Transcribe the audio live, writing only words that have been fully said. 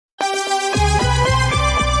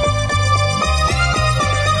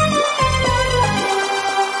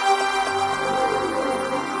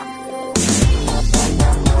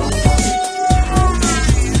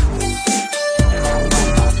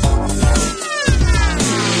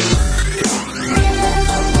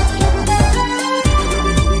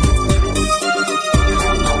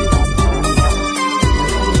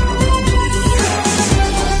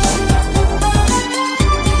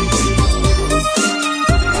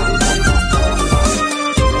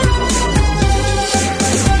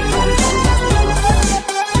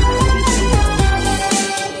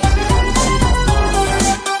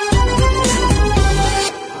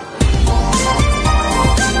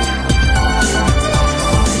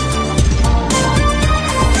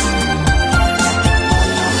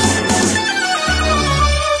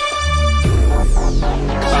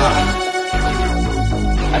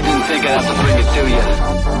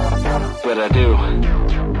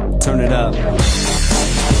Turn it up.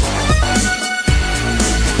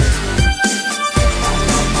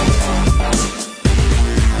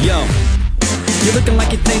 Yo, you're looking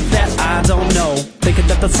like you think that I don't know. Thinking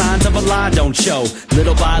that the signs of a lie don't show.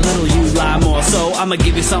 Little by little you lie more. So I'ma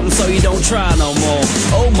give you something so you don't try no more.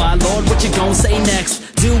 Oh my lord, what you gonna say next?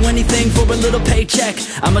 Do anything for a little paycheck.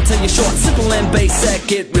 I'ma tell you short, simple and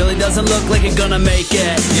basic. It really doesn't look like you're gonna make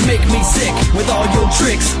it. You make me sick with all your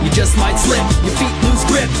tricks. You just might slip, your feet lose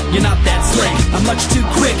grip. You're not that slick, I'm much too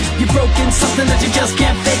quick. You've broken something that you just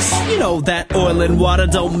can't fix. You know that oil and water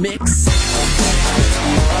don't mix.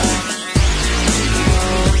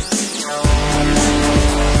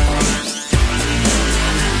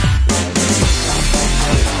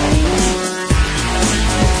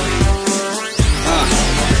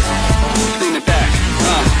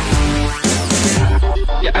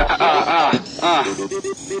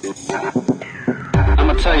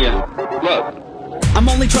 I'ma tell you, look, I'm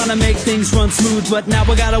only trying to make things run smooth, but now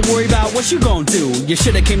I gotta worry about what you gon' do. You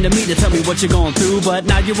shoulda came to me to tell me what you're going through, but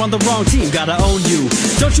now you're on the wrong team, gotta own you.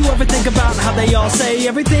 Don't you ever think about how they all say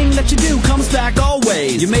everything that you do comes back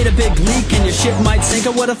always? You made a big leak and your ship might sink.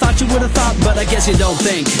 I would've thought you would've thought, but I guess you don't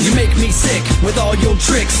think. You make me sick with all your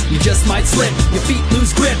tricks. You just might slip, your feet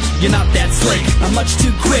lose grip. You're not that slick, I'm much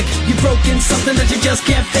too quick. You've broken something that you just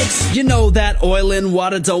can't fix. You know that oil and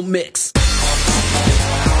water don't mix.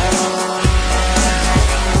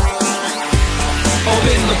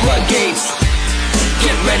 Open the floodgates,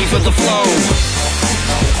 get ready for the flow.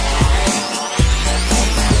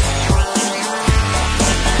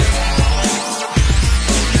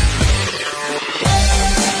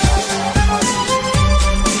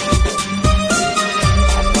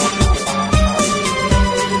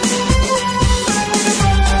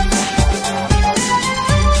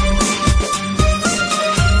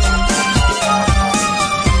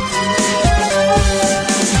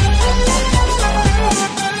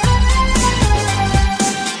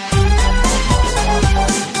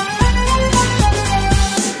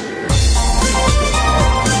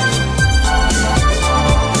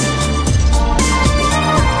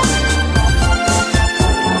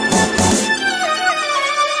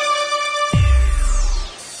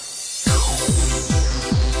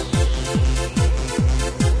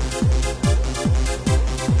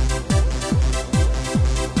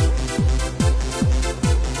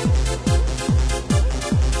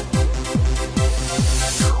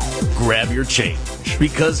 Grab your change,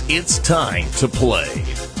 because it's time to play.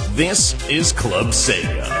 This is Club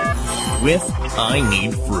Sega with I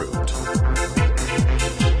Need Fruit.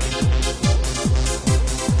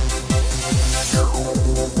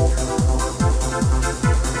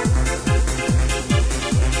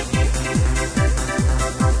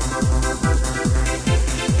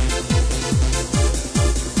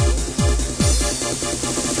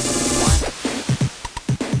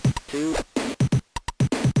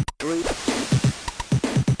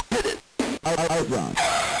 Outrun.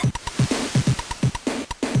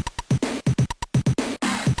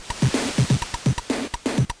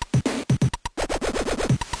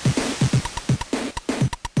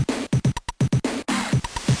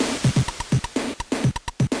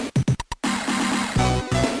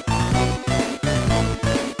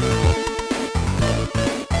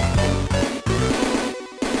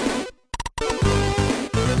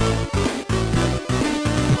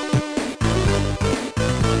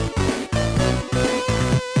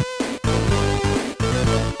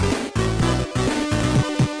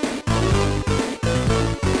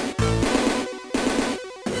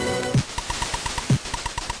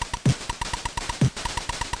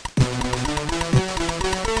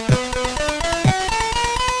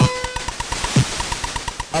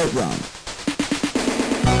 Outrun.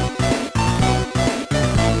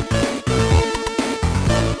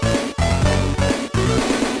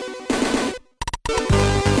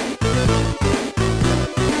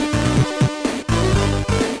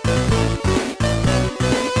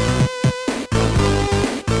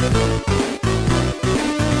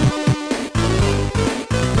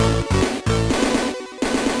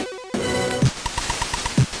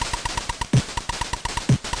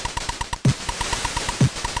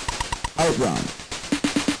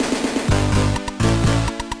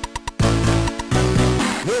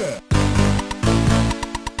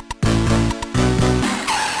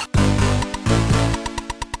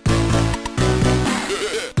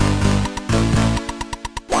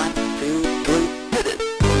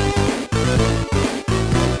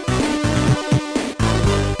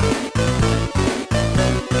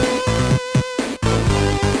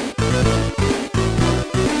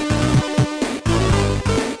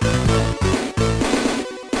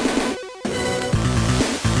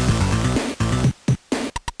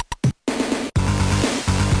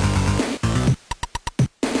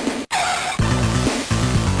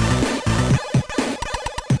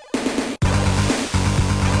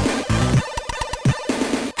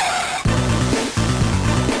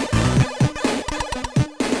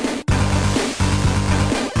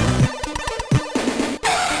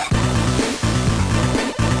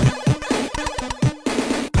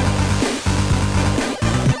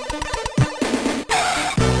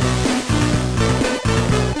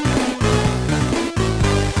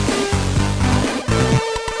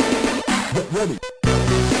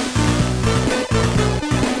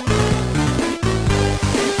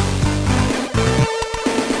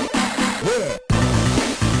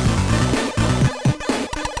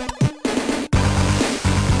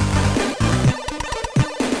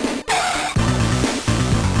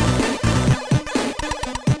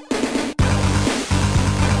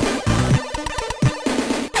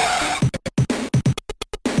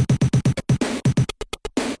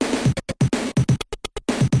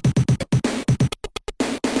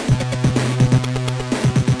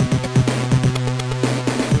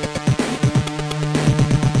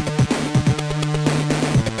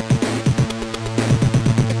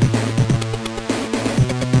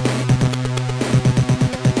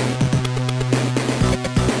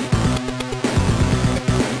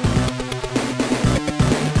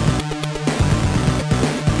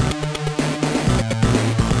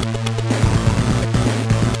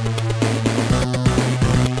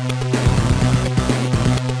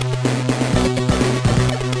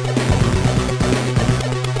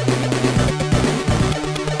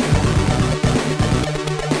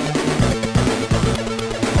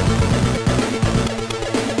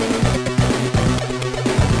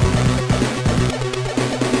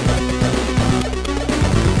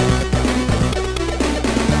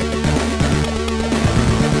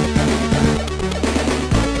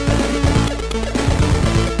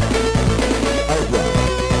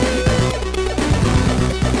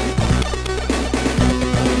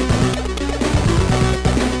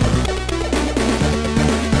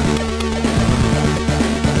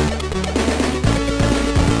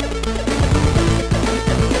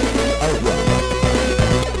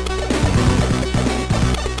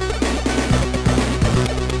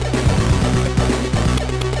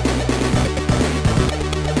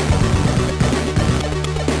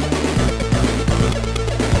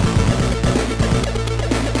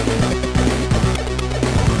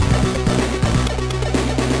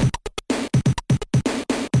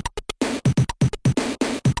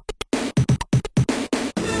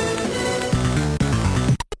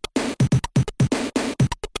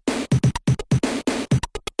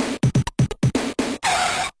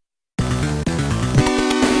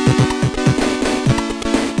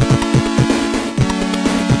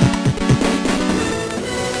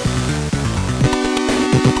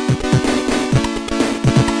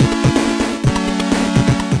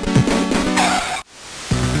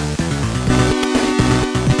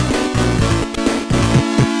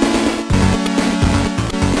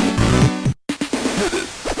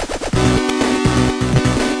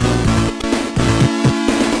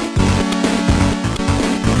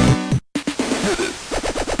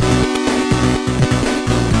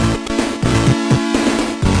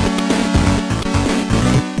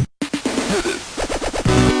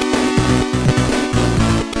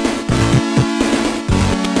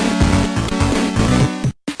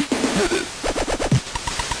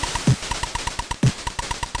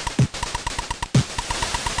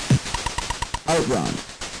 Outrun.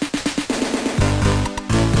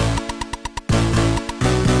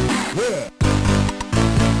 Yeah.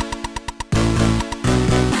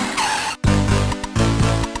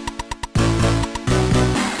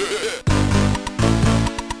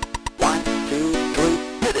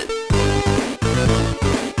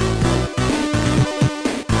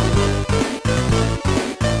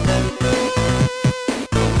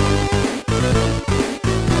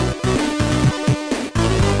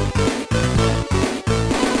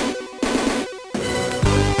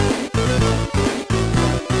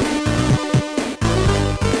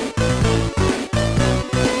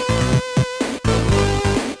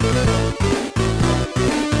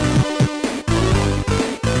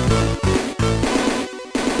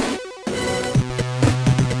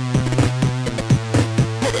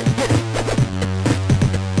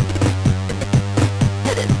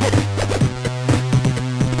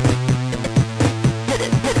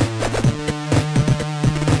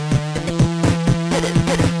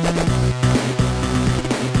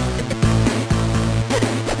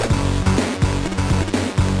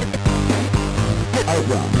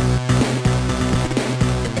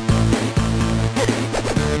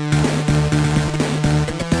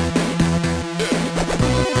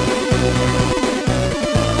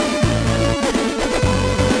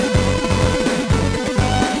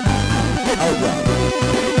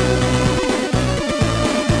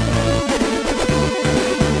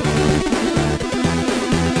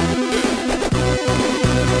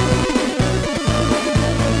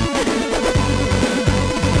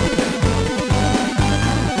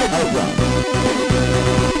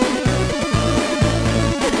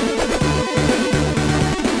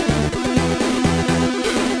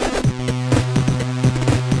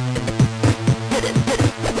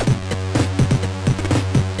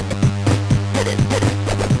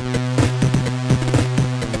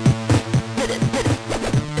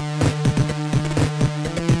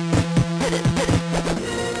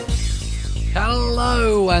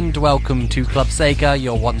 And welcome to Club Sega,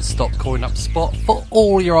 your one-stop coin-up spot for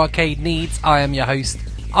all your arcade needs. I am your host,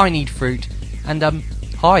 I Need Fruit, and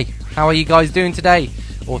hi, how are you guys doing today?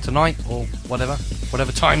 Or tonight, or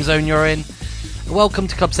whatever time zone you're in. Welcome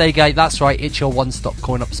to Club Sega, that's right, it's your one-stop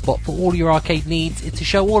coin-up spot for all your arcade needs. It's a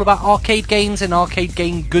show all about arcade games and arcade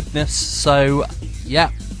game goodness, so yeah,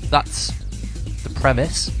 that's the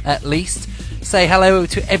premise, at least. Say hello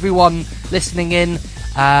to everyone listening in,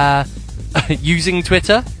 using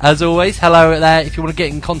Twitter, as always. Hello there. If you want to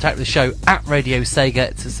get in contact with the show, at Radio Sega,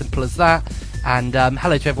 it's as simple as that. And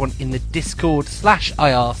hello to everyone in the Discord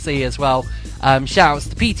 /IRC as well. Shouts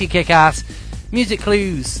to PT Kickass, Music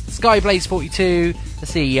Clues, Skyblaze42,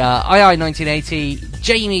 let's see, II1980,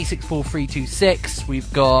 Jamie64326.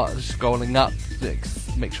 We've got, just scrolling up,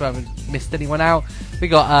 make sure I haven't missed anyone out. We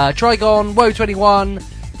got Trigon, Woe21,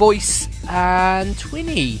 Voice, and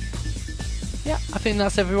Twinny. Yeah, I think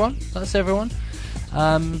that's everyone.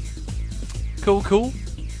 Cool.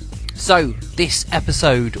 So, this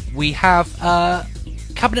episode, we have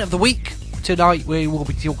Cabinet of the Week. Tonight we will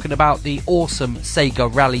be talking about the awesome Sega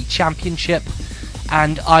Rally Championship,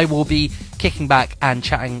 and I will be kicking back and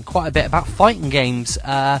chatting quite a bit about fighting games,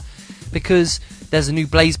 because there's a new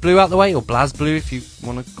BlazBlue out the way, or BlazBlue if you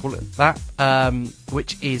want to call it that,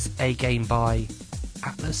 which is a game by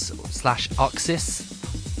Atlas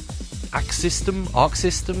Arc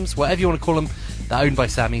Systems, whatever you want to call them. They're owned by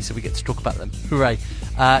Sammy, so we get to talk about them. Hooray.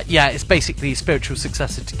 Yeah, it's basically a spiritual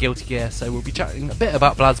successor to Guilty Gear, so we'll be chatting a bit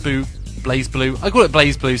about BlazBlue. I call it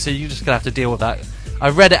BlazBlue, so you're just going to have to deal with that. I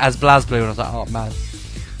read it as BlazBlue, and I was like, oh man.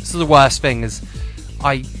 This is the worst thing, is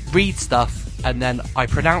I read stuff, and then I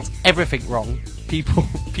pronounce everything wrong. People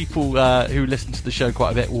who listen to the show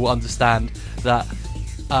quite a bit will understand that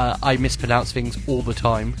I mispronounce things all the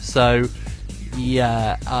time, so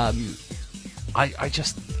yeah,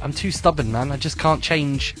 I'm too stubborn, man. I just can't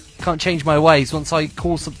change my ways. Once I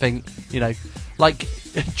call something, like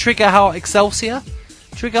Triggerheart Excelsior,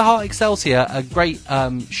 a great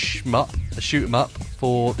shoot 'em up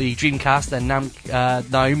for the Dreamcast and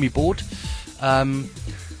Naomi board. Yeah,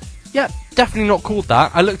 definitely not called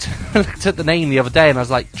that. I looked at the name the other day and I was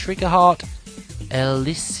like, Triggerheart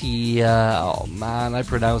Elysia. Oh man, I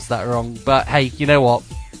pronounced that wrong. But hey, you know what?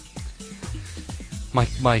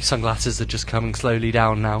 My sunglasses are just coming slowly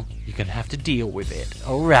down now. You're going to have to deal with it.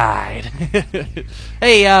 Alright.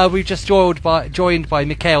 Hey, we've just joined by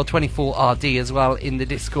Mikhail24RD as well in the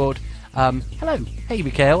Discord. Hello. Hey,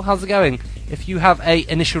 Mikhail. How's it going? If you have a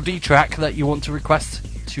Initial D track that you want to request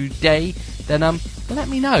today, then let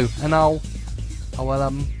me know and I'll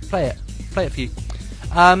play it for you.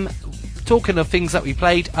 talking of things that we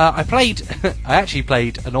played, I actually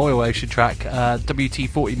played an Oil Ocean track,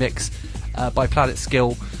 WT40 mix by Planet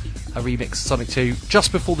Skill, a remix of Sonic 2,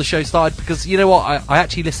 just before the show started, because you know what, I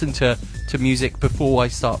actually listen to music before I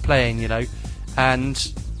start playing, you know,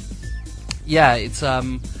 and yeah, it's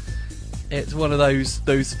one of those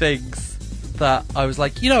things that I was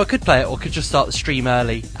like, you know, I could play it, or could just start the stream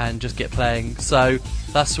early and just get playing. So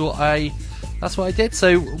that's what I did.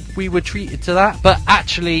 So we were treated to that. But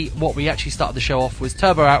actually, what we actually started the show off was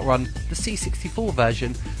Turbo Outrun, the C64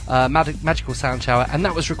 version, Magical Sound Shower, and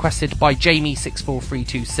that was requested by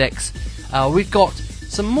Jamie64326. We've got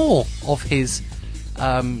some more of his,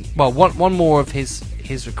 one more of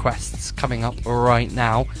his requests coming up right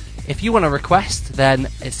now. If you want to request, then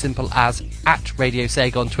it's simple as at Radio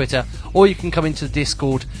Sega on Twitter, or you can come into the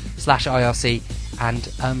Discord/IRC and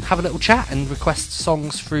have a little chat and request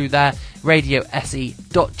songs through there,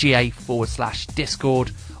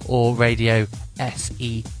 radiose.ga/Discord or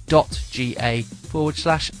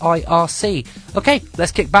radiose.ga/IRC. Okay,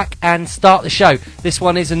 let's kick back and start the show. This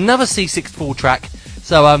one is another C64 track,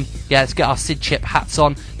 so let's get our Sid Chip hats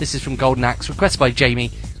on. This is from Golden Axe, requested by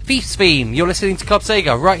Jamie. Thief's Theme. You're listening to Club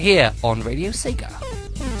Sega right here on Radio Sega.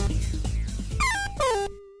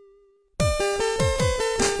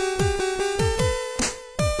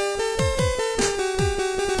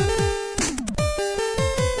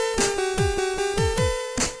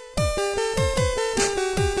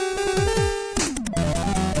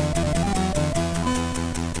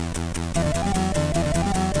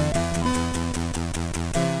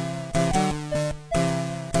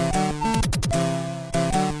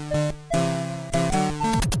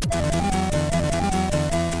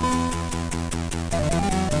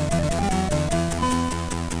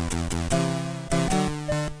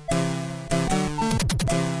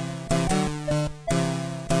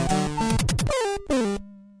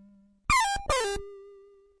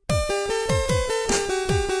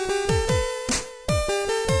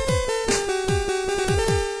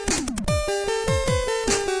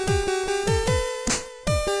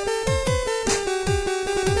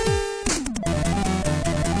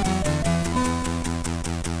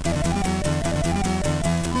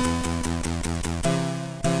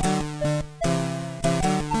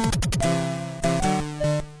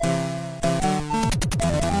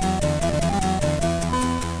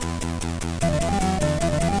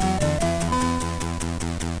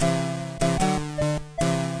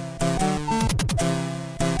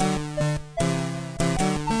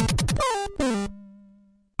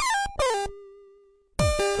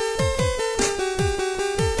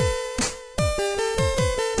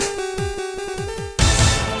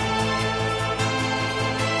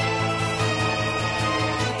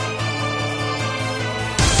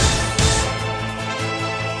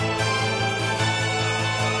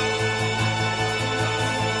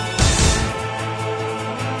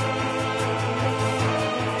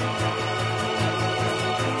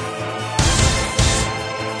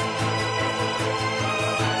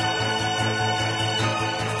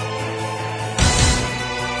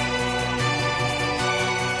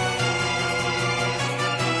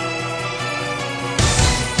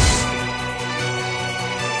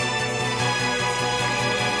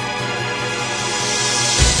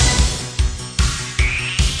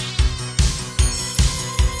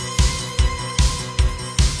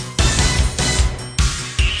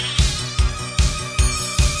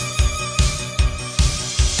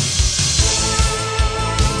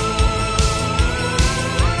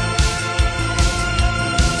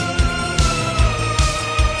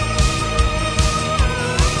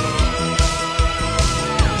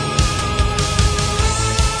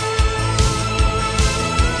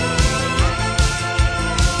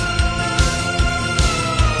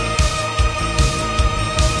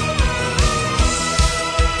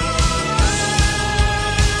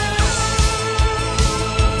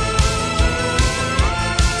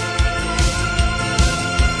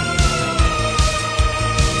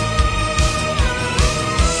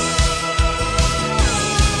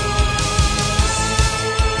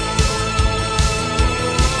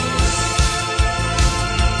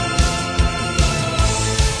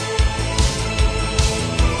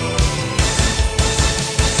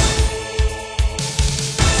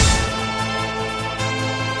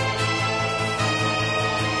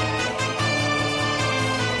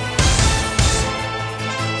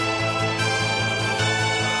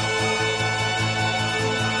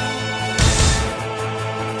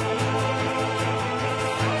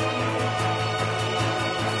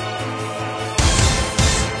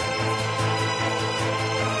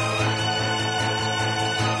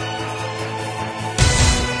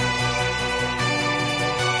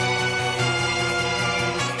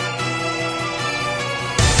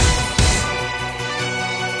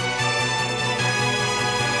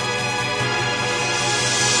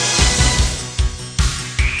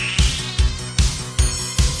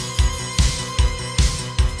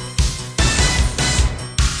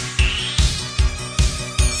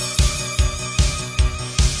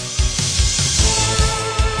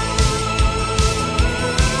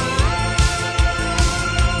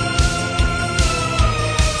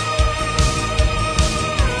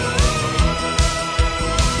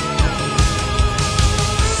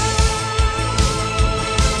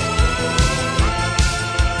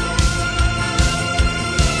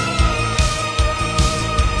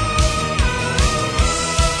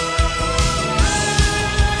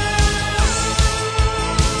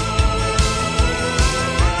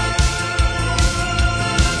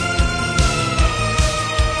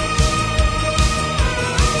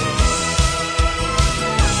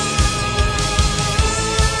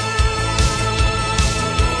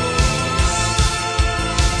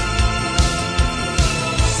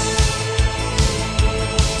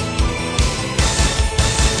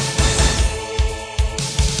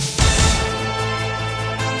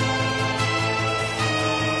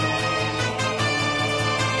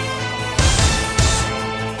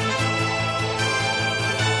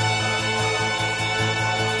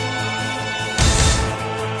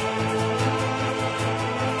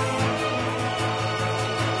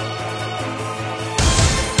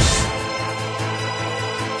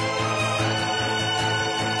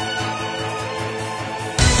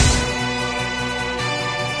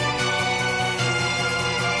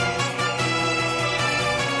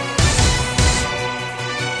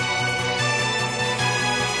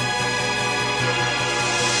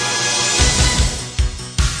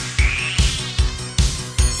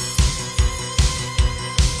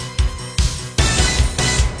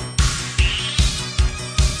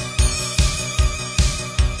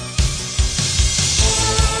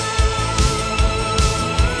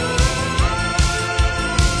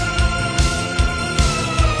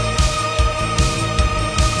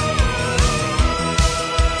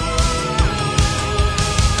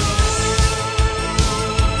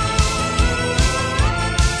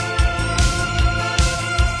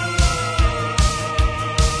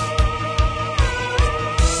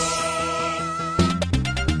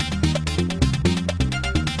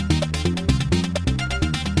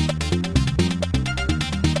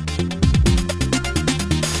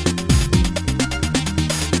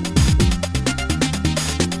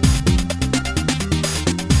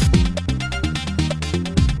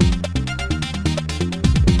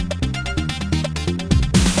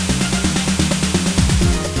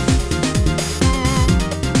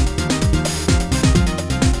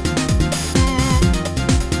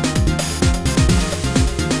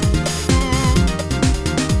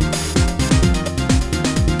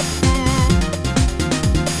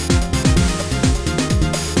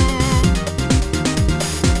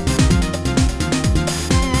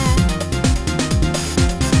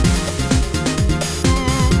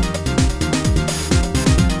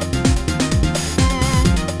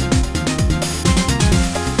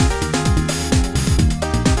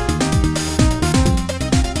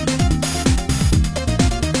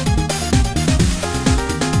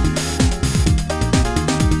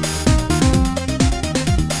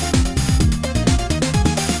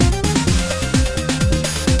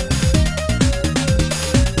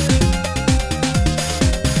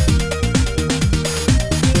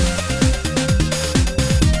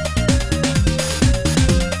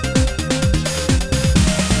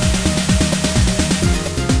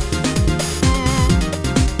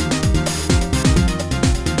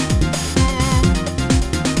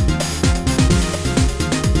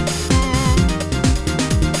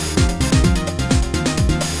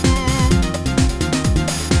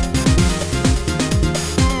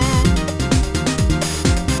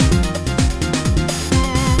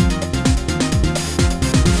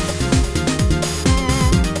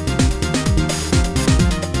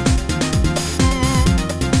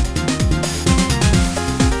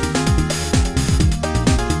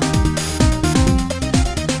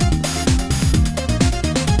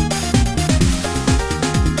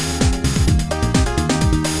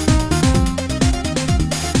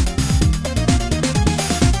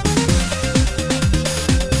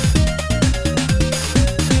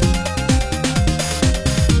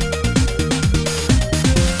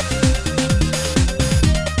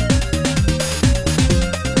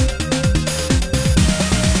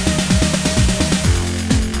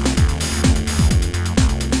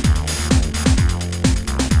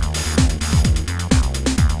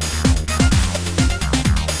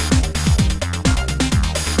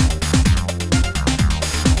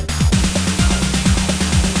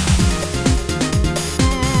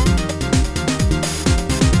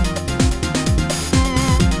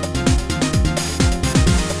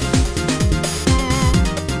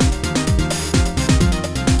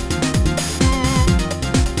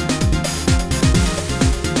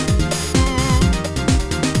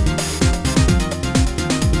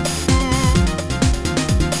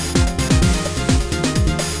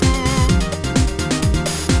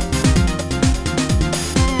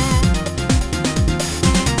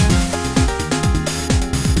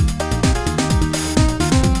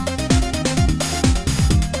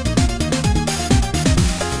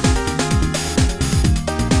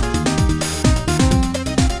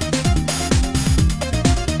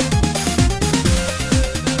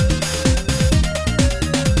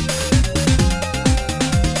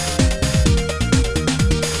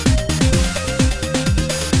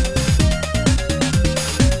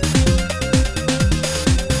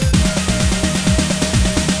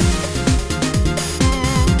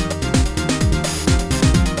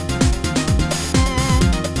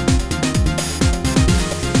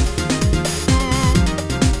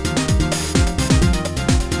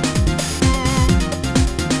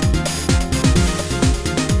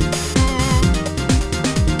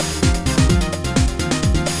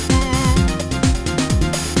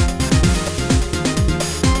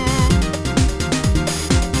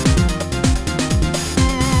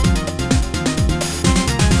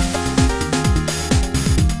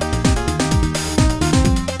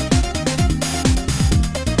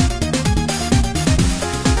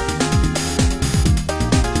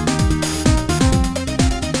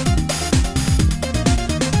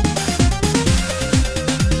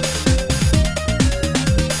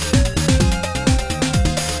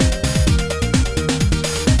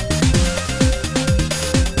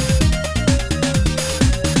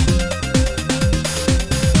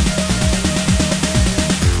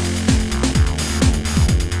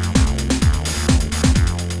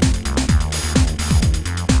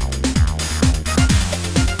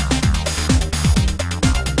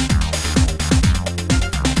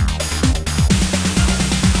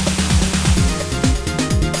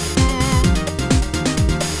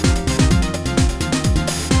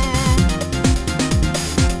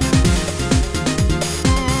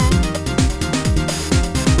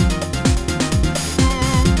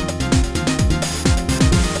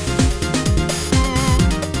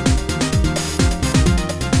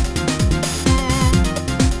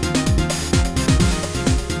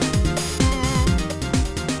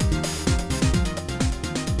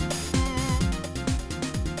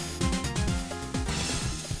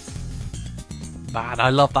 Man, I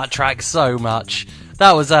love that track so much.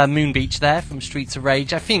 That was Moon Beach there from Streets of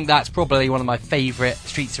Rage. I think that's probably one of my favourite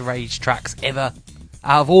Streets of Rage tracks ever.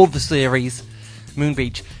 Out of all the series, Moon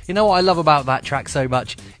Beach. You know what I love about that track so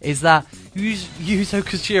much is that Yuzo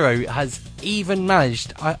Koshiro has even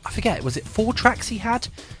managed, I forget, was it 4 tracks he had?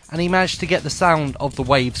 And he managed to get the sound of the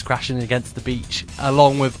waves crashing against the beach,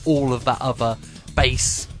 along with all of that other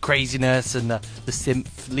bass craziness and the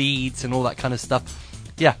synth leads and all that kind of stuff.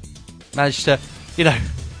 Yeah, managed to,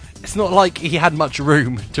 it's not like he had much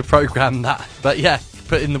room to program that, but yeah,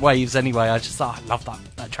 put in the waves anyway. I love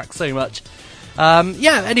that track so much.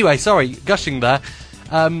 Anyway, sorry, gushing there.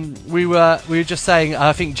 We were just saying,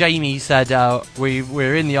 I think Jamie said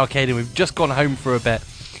we're in the arcade and we've just gone home for a bit.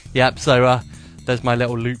 Yep, so there's my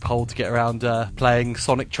little loophole to get around playing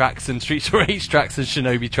Sonic tracks and Streets of Rage tracks and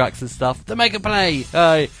Shinobi tracks and stuff to make a play.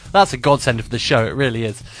 That's a godsend for the show, it really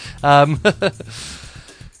is.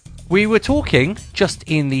 We were talking just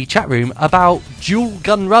in the chat room about dual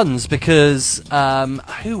gun runs because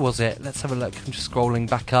who was it? Let's have a look. I'm just scrolling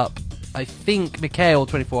back up. I think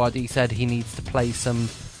Mikhail24RD said he needs to play some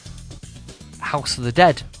House of the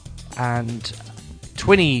Dead, and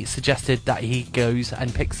Twinny suggested that he goes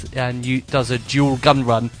and picks and does a dual gun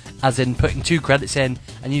run, as in putting 2 credits in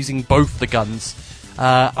and using both the guns.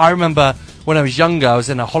 I remember when I was younger, I was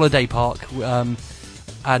in a holiday park,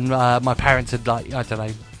 and my parents had, like, I don't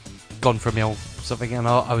know, gone for a meal or something, and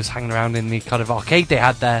I was hanging around in the kind of arcade they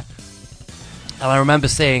had there, and I remember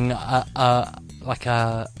seeing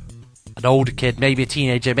an older kid, maybe a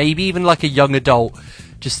teenager, maybe even like a young adult,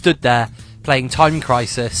 just stood there playing Time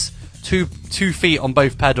Crisis, two feet on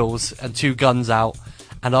both pedals and 2 guns out,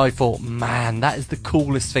 and I thought, man, that is the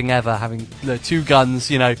coolest thing ever, having 2 guns.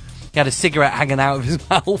 He had a cigarette hanging out of his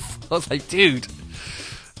mouth. I was like, dude,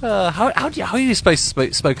 how are you supposed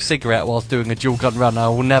to smoke a cigarette whilst doing a dual gun run? I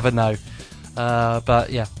will never know. But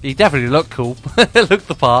yeah, he definitely looked cool. Looked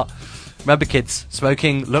the part. Remember, kids,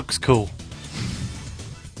 smoking looks cool.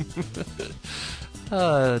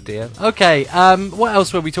 Oh dear. Okay, what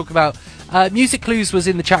else were we talking about? Music Clues was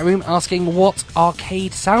in the chat room asking what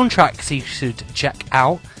arcade soundtracks he should check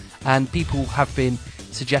out, and people have been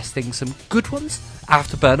suggesting some good ones.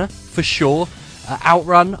 Afterburner, for sure.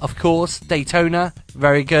 Outrun, of course. Daytona,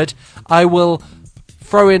 very good. I will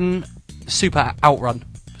throw in Super Outrun.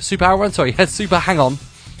 Super Hang On.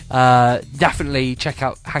 Definitely check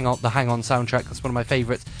out the Hang On soundtrack. That's one of my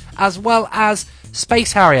favourites. As well as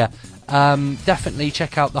Space Harrier. Definitely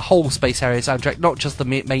check out the whole Space Harrier soundtrack, not just the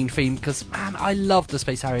main theme, because, man, I love the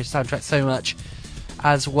Space Harrier soundtrack so much.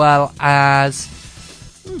 As well as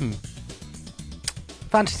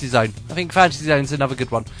Fantasy Zone. I think Fantasy Zone's another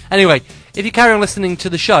good one. Anyway, if you carry on listening to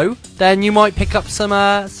the show, then you might pick up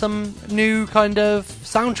some new kind of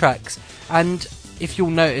soundtracks. And if you'll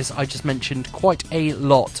notice, I just mentioned quite a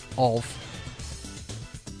lot of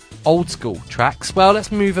old school tracks. Well,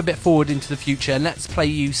 let's move a bit forward into the future and let's play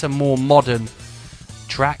you some more modern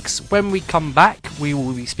tracks. When we come back, we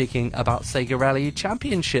will be speaking about Sega Rally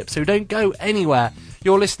Championship, so don't go anywhere.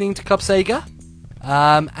 You're listening to Club Sega,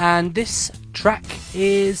 and this track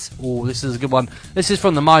is... oh, this is a good one. This is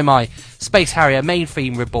from the My Space Harrier main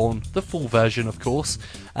theme Reborn, the full version, of course.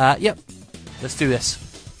 Yep, let's do this.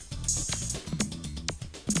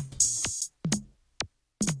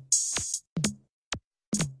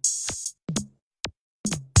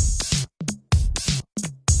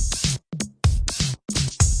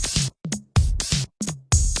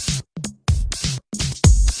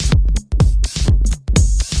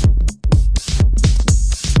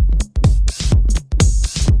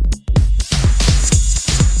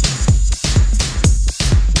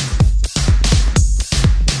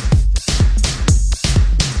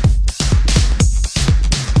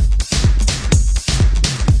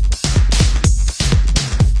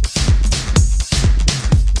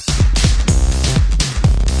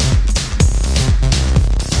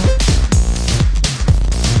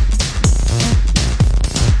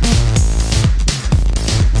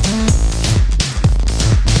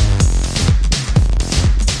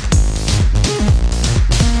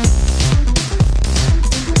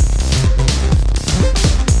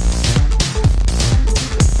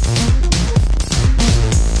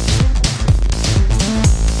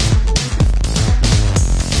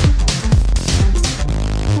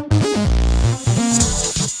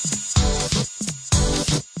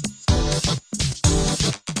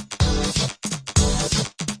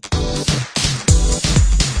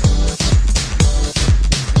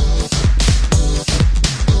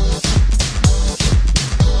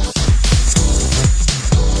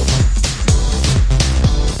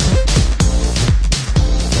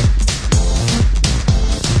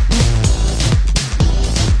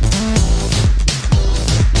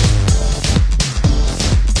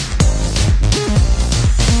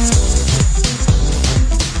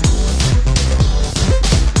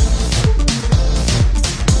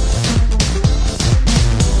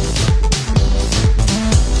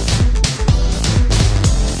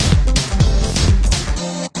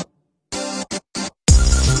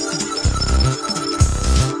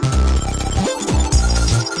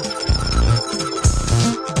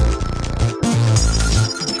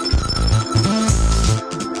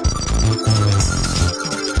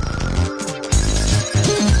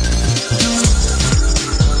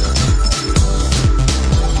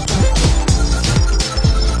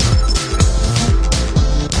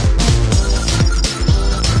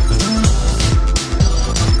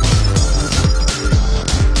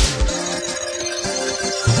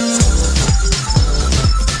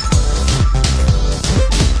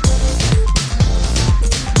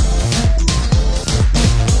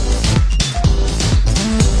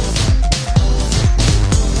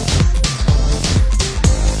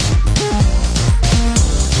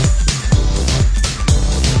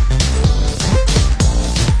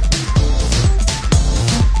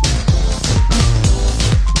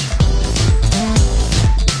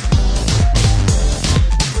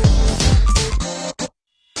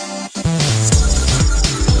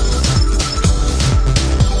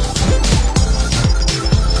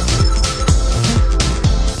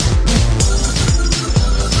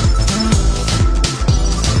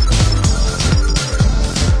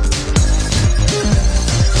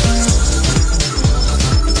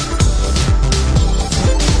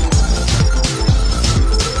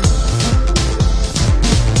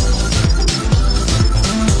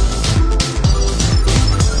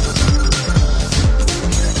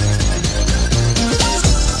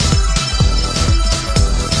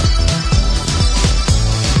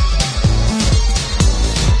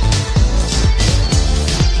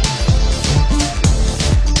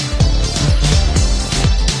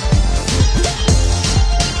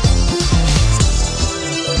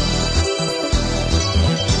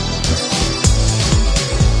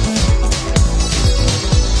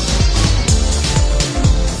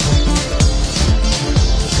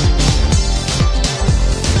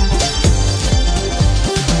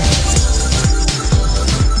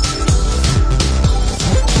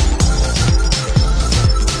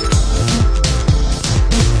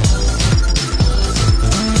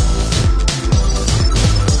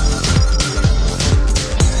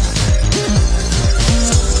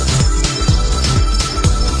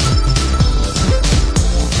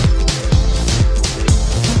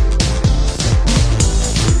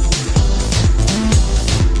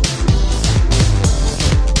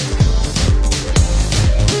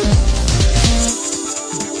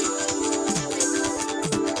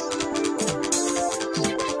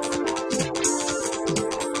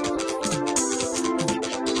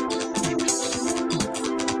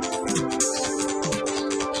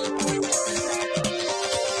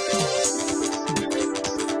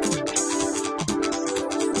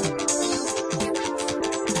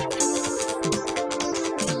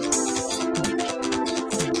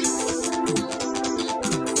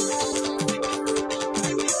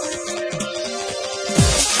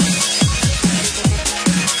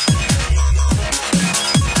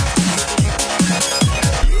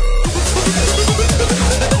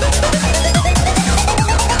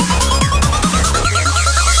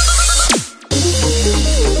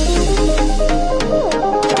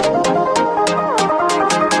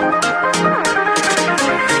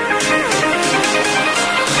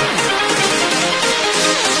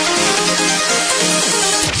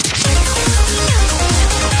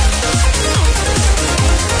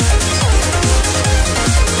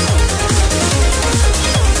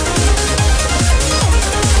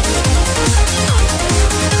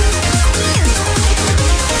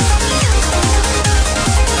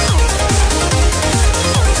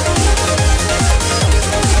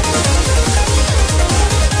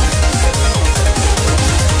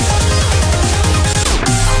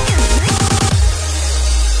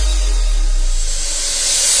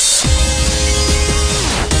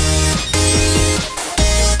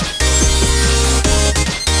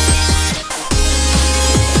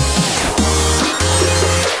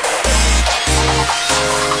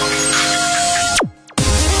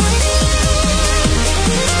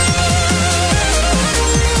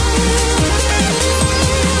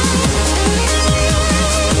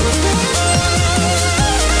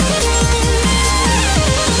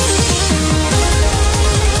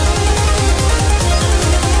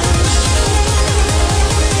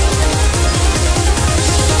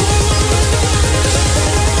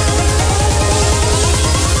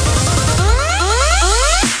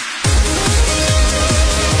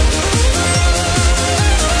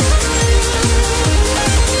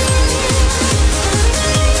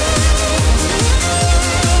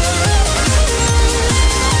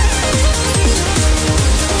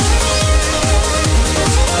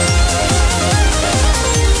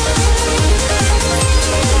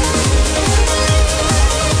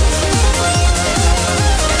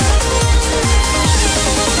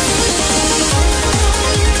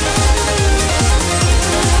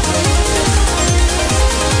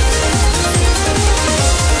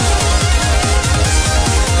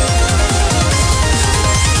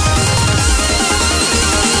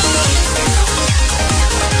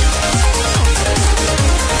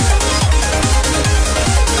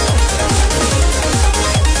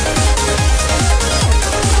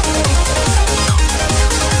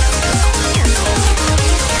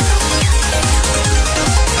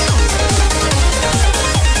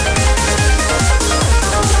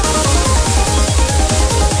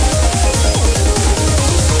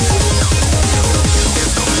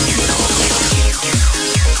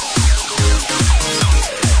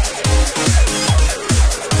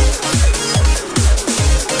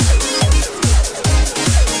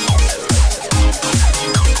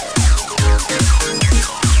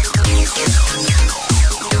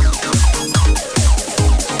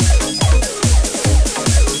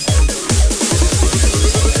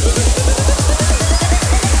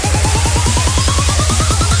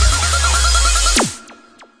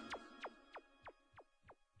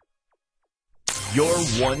 your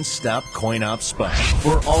one-stop coin-op spot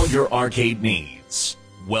for all your arcade needs.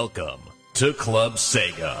 Welcome to Club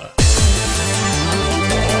Sega.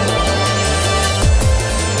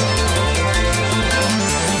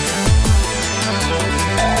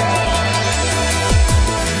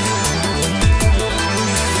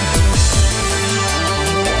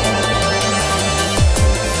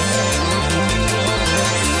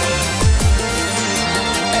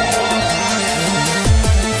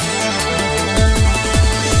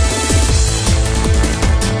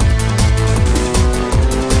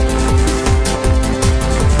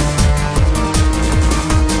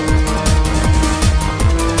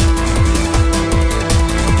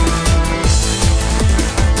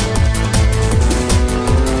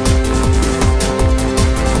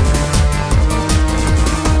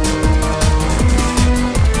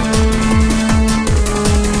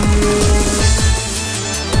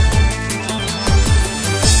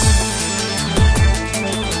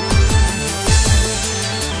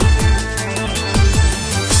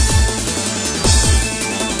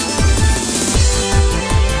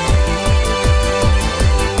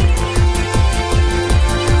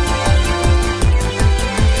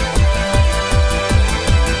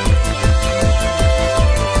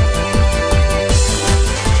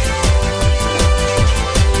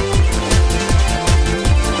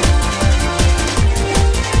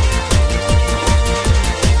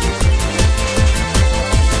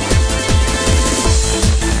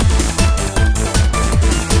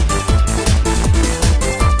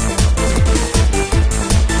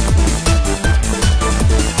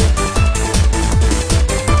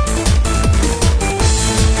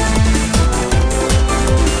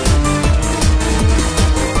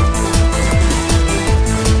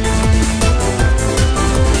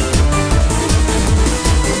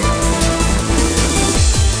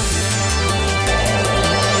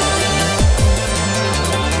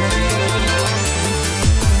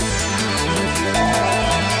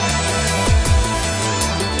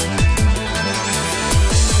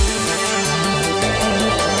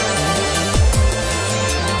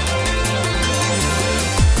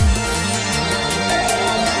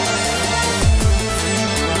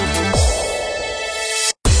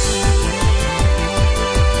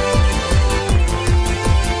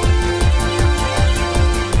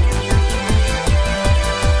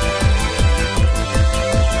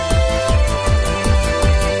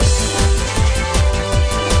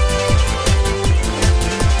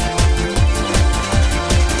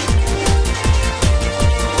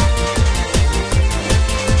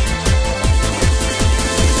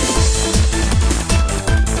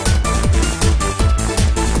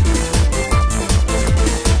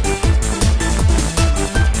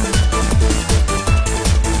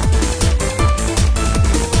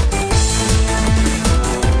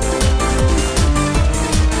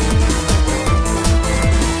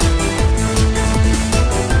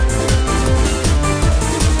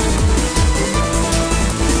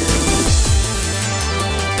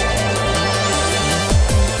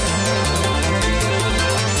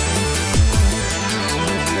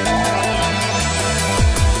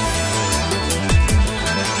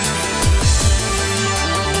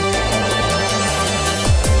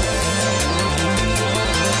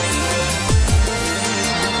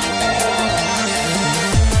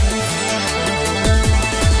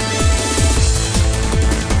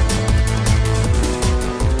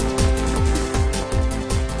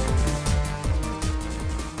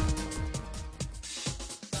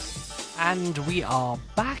 And we are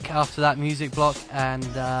back after that music block, and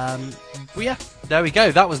yeah, there we go.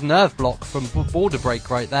 That was Nerve Block from Border Break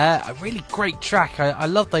right there. A really great track. I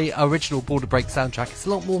love the original Border Break soundtrack. It's a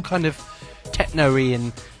lot more kind of techno-y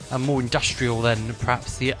and more industrial than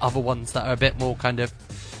perhaps the other ones that are a bit more kind of,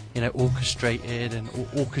 you know, orchestrated and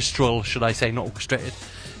orchestral, should I say, not orchestrated.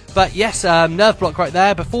 But yes, Nerve Block right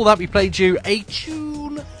there. Before that, we played you a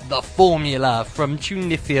tune, The Formula, from Tune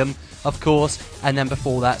Lithium, of course, and then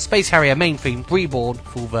before that, Space Harrier main theme, Reborn,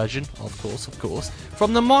 full version, of course,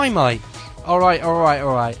 from the My.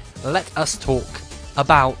 Alright, let us talk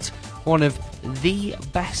about one of the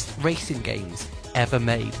best racing games ever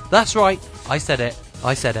made. That's right, I said it.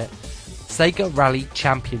 Sega Rally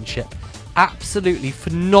Championship. Absolutely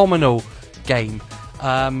phenomenal game.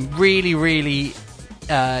 Really,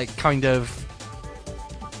 kind of,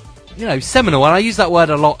 you know, seminal, and I use that word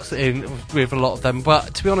a lot with a lot of them,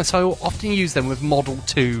 but to be honest, I often use them with Model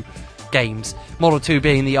 2 games. Model 2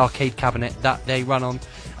 being the arcade cabinet that they run on.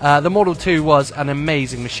 The Model 2 was an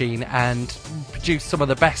amazing machine and produced some of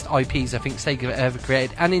the best IPs I think Sega ever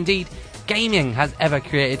created, and indeed gaming has ever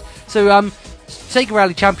created. So Sega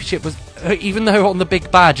Rally Championship was even though on the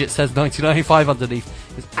big badge it says 1995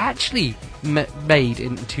 underneath, it's actually made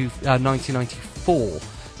in 1994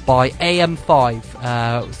 by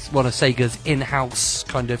AM5, one of Sega's in-house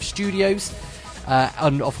kind of studios,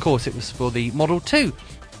 and of course it was for the Model 2.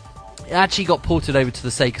 It actually got ported over to the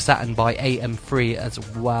Sega Saturn by AM3 as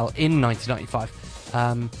well in 1995,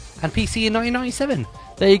 and PC in 1997.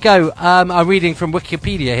 There you go. I'm reading from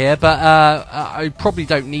Wikipedia here, but I probably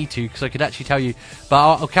don't need to because I could actually tell you, but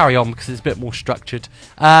I'll carry on because it's a bit more structured.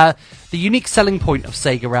 The unique selling point of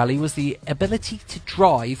Sega Rally was the ability to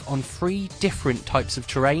drive on 3 different types of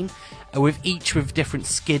terrain, with each with different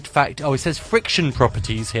skid factors. Oh, it says friction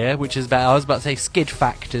properties here, which is better. I was about to say skid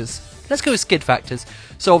factors. Let's go with skid factors.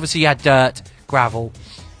 So obviously you had dirt, gravel,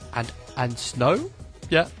 and snow.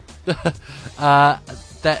 Yeah.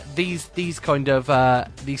 That these kind of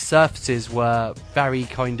these surfaces were very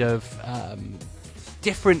kind of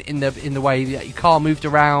different in the way that your car moved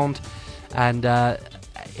around, and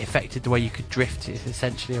affected the way you could drift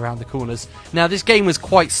essentially around the corners. Now this game was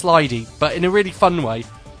quite slidey, but in a really fun way.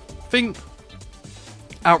 Think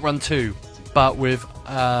Outrun 2, but with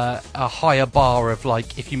a higher bar of,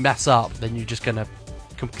 like, if you mess up, then you're just gonna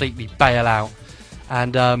completely bail out.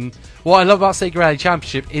 And what I love about Sega Rally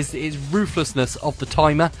Championship is its ruthlessness of the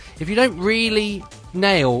timer. If you don't really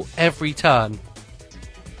nail every turn,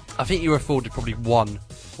 I think you're afforded probably 1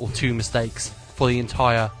 or 2 mistakes for the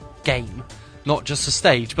entire game. Not just the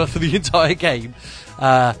stage, but for the entire game.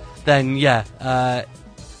 Then yeah,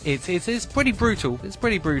 it's pretty brutal. It's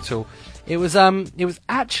pretty brutal. It was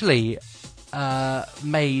actually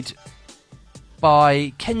made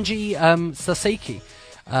by Kenji Sasaki,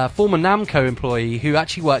 former Namco employee who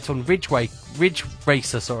actually worked on Ridge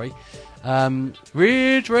Racer, and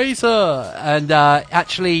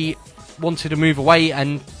actually wanted to move away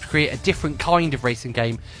and create a different kind of racing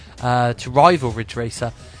game to rival Ridge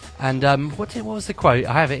Racer. And what was the quote?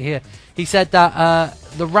 I have it here. He said that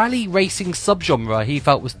the rally racing subgenre he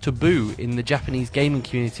felt was taboo in the Japanese gaming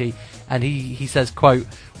community, and he says, quote,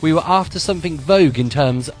 "We were after something vogue in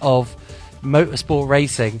terms of motorsport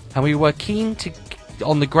racing, and we were keen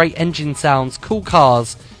on the great engine sounds, cool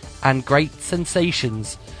cars, and great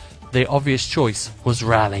sensations. The obvious choice was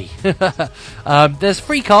rally." There's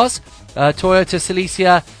 3 cars, Toyota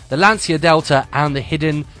Celica, the Lancia Delta, and the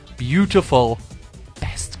hidden, beautiful,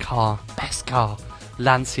 best car,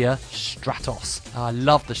 Lancia Stratos. I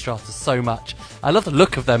love the Stratos so much. I love the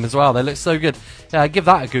look of them as well. They look so good. Give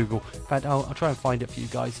that a Google. In fact, I'll try and find it for you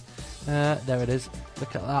guys. There it is.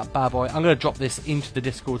 Look at that bad boy. I'm going to drop this into the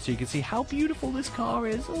Discord so you can see how beautiful this car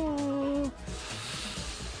is. Oh.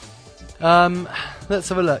 Let's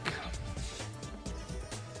have a look.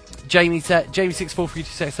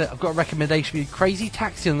 Jamie64326 said, "I've got a recommendation for you. Crazy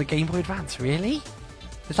Taxi on the Game Boy Advance." Really?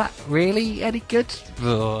 Is that really any good?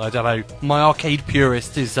 I don't know. My arcade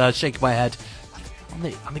purist is shaking my head. On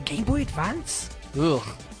the Game Boy Advance? Ugh.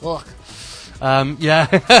 Yeah,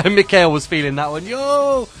 Mikhail was feeling that one.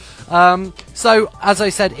 Yo! So, as I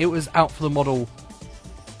said, it was out for the Model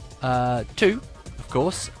 2, of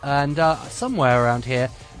course, and somewhere around here.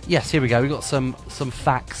 Yes, here we go. We got some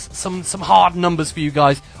facts, some hard numbers for you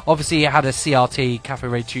guys. Obviously, it had a CRT, Cafe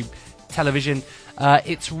Ray Tube television.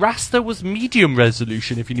 Its raster was medium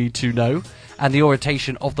resolution, if you need to know, and the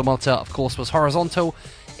orientation of the monitor, of course, was horizontal.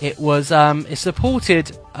 It was it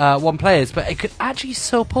supported 1 players, but it could actually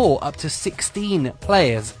support up to 16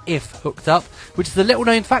 players if hooked up, which is a little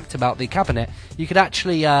known fact about the cabinet. You could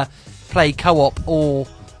actually play co-op or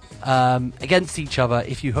against each other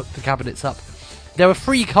if you hooked the cabinets up. There were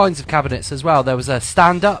 3 kinds of cabinets as well. There was a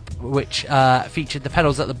stand-up, which featured the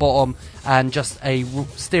pedals at the bottom and just a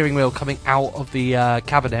steering wheel coming out of the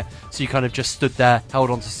cabinet. So you kind of just stood there, held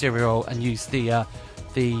onto the steering wheel, and used the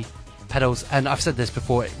pedals. And I've said this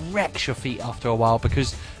before, it wrecks your feet after a while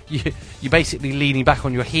because you're basically leaning back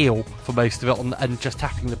on your heel for most of it and just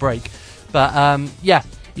tapping the brake. But yeah,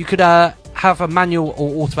 you could have a manual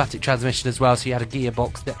or automatic transmission as well. So you had a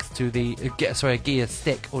gearbox next to the a gear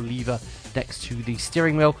stick or lever next to the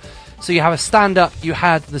steering wheel. So you have a stand-up, you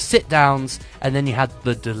had the sit-downs, and then you had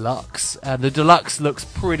the deluxe. The deluxe looks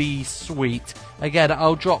pretty sweet. Again,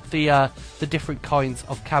 I'll drop the different kinds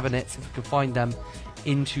of cabinets, if you can find them,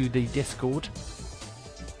 into the Discord.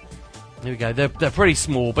 There we go. They're pretty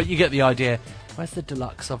small, but you get the idea. Where's the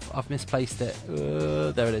deluxe? I've misplaced it.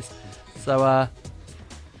 There it is. So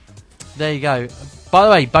there you go. By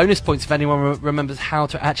the way, bonus points if anyone remembers how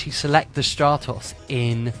to actually select the Stratos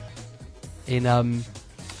in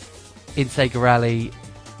Sega Rally.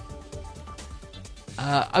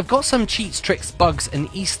 I've got some cheats, tricks, bugs, and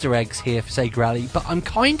Easter eggs here for Sega Rally, but I'm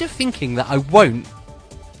kind of thinking that I won't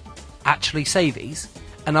actually say these,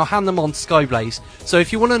 and I'll hand them on to Skyblaze. So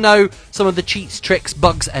if you want to know some of the cheats, tricks,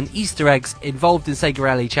 bugs and Easter eggs involved in Sega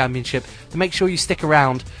Rally Championship, then make sure you stick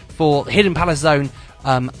around for Hidden Palace Zone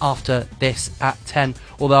after this at 10.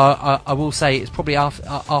 Although I will say it's probably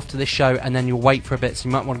after this show, and then you'll wait for a bit, so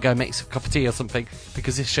you might want to go make a cup of tea or something,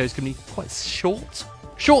 because this show's going to be quite short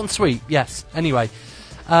and sweet. Yes. Anyway,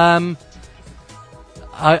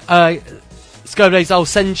 Skyblaze, I'll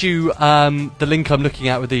send you the link I'm looking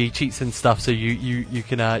at with the cheats and stuff, so you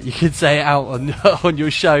can say it out on on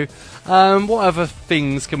your show. What other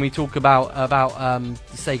things can we talk about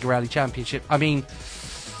the Sega Rally Championship? I mean,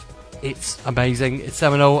 it's amazing. It's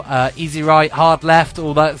seminal. Easy right, hard left,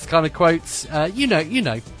 all that kind of quotes. You know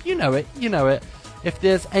it. If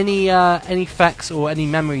there's any facts or any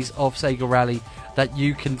memories of Sega Rally that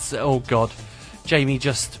you can say, oh god, Jamie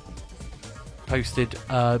just posted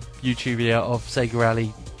a YouTube video of Sega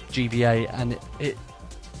Rally GBA, and it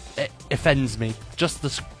offends me. Just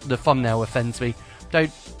the thumbnail offends me.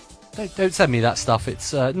 Don't send me that stuff.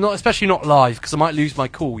 It's not, especially not live, because I might lose my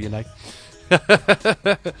cool, you know.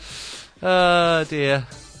 Oh dear.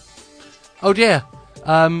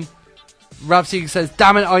 Ravsig says,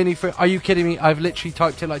 damn it, are you kidding me? I've literally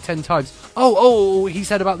typed it like 10 times. Oh, he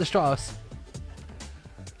said about the Stratos.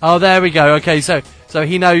 Oh, there we go. Okay, so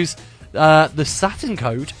he knows the Saturn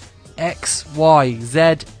code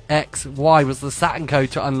XYZXY was the Saturn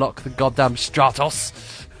code to unlock the goddamn Stratos.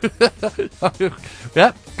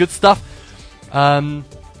 Yep, good stuff.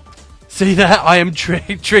 See there, I am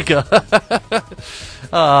Trigger.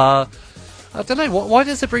 I don't know, why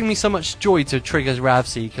does it bring me so much joy to Trigger's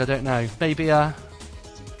Ravseek? I don't know. Maybe, yeah.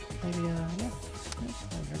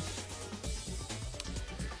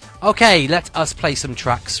 Okay, let us play some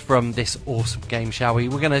tracks from this awesome game, shall we?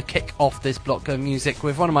 We're going to kick off this block of music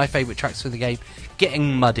with one of my favourite tracks for the game,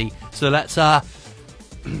 Getting Muddy. So let's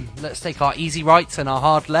take our easy rights and our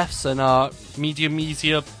hard lefts and our medium,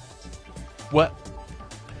 easier, wet,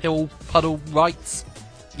 hill, puddle rights.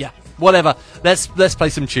 Yeah, whatever. Let's play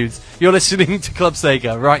some tunes. You're listening to Club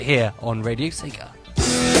Sega right here on Radio Sega.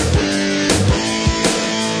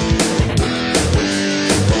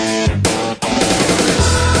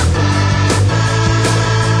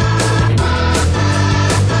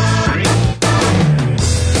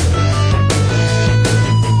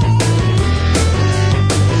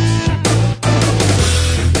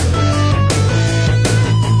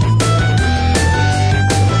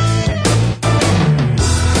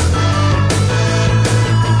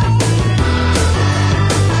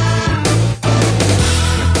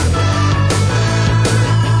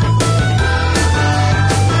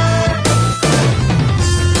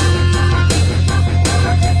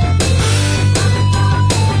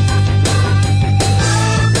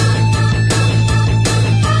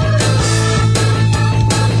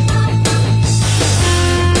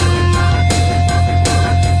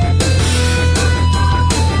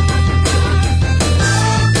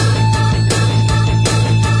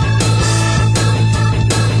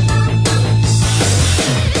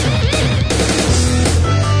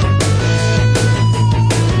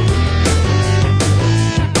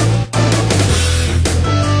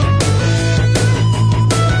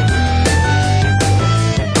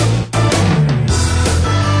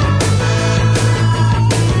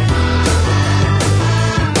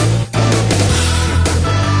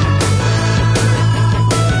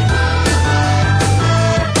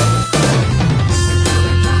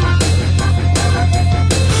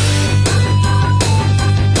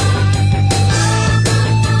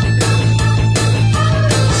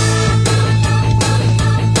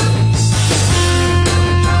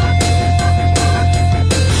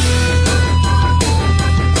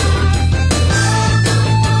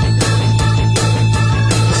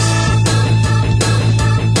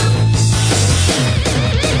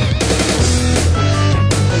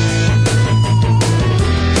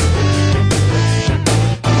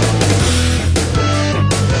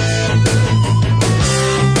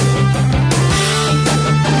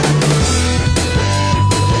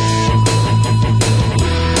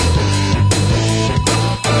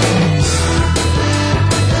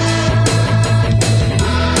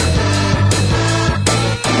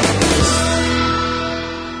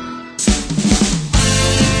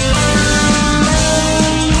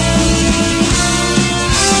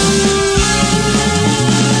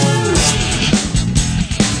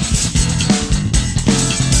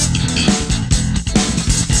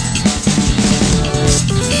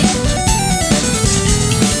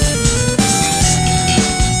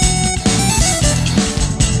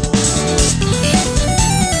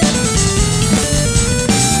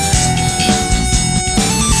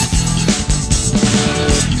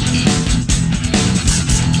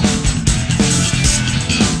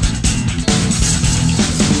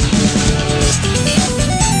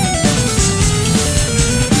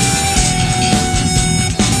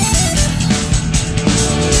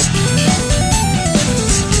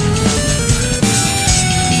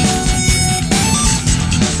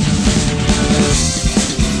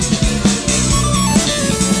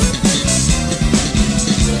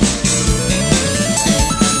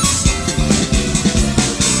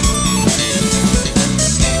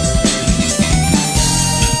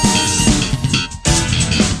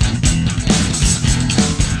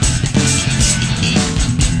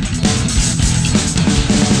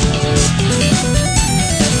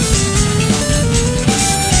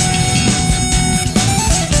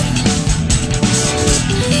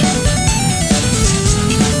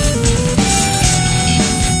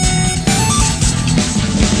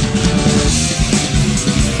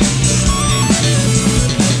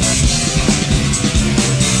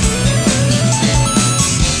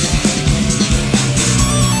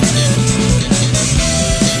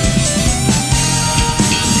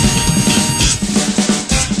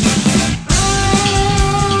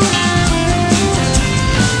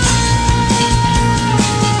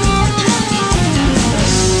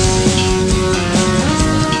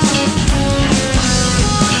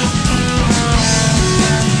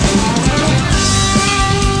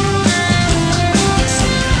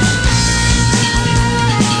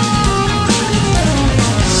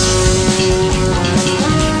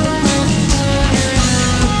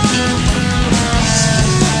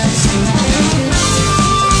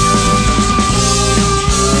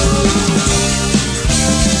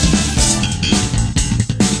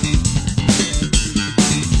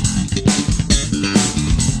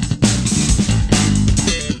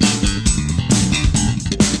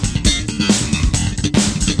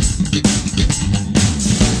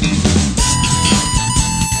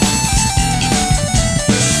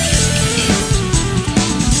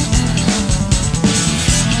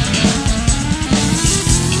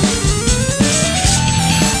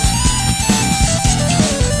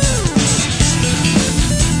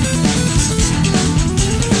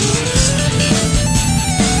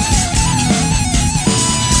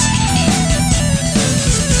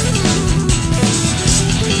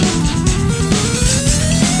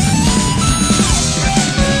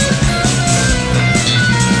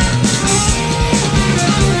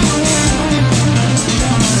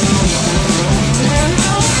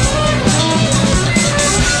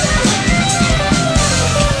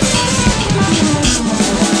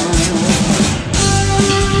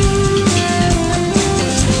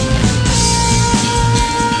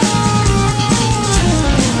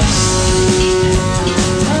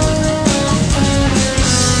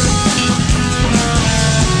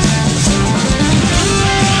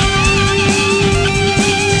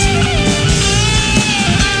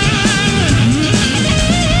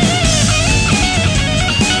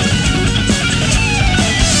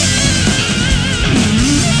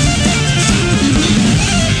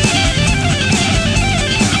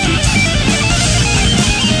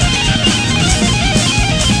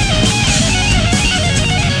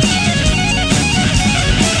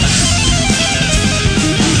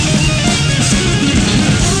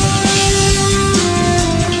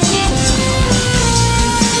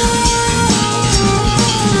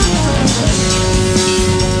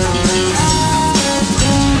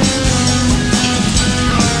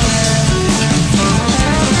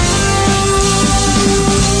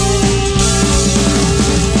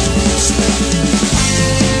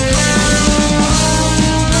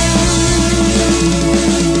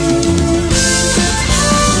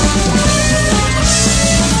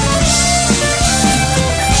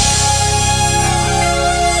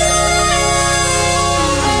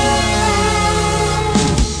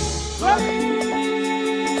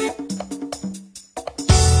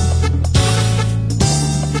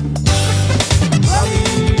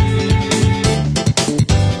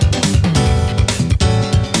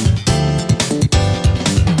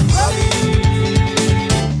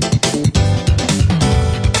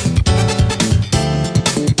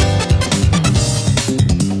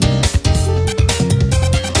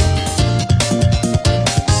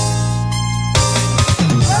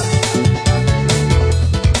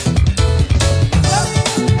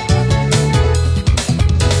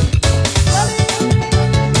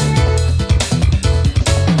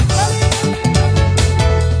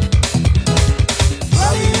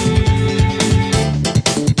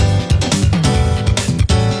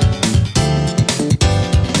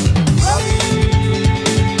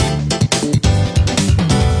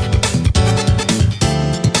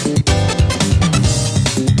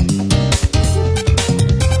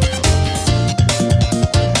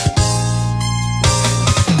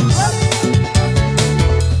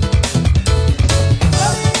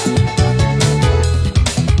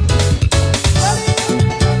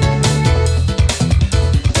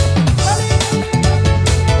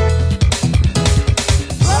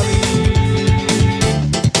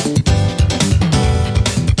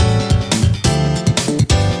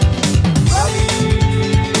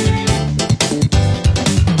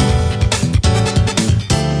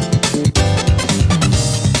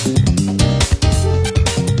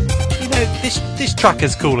 this track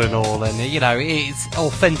is cool and all, and you know it's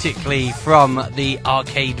authentically from the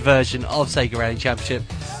arcade version of Sega Rally Championship,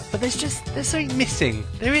 but there's something missing.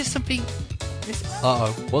 There is something.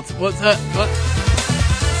 What's that? What?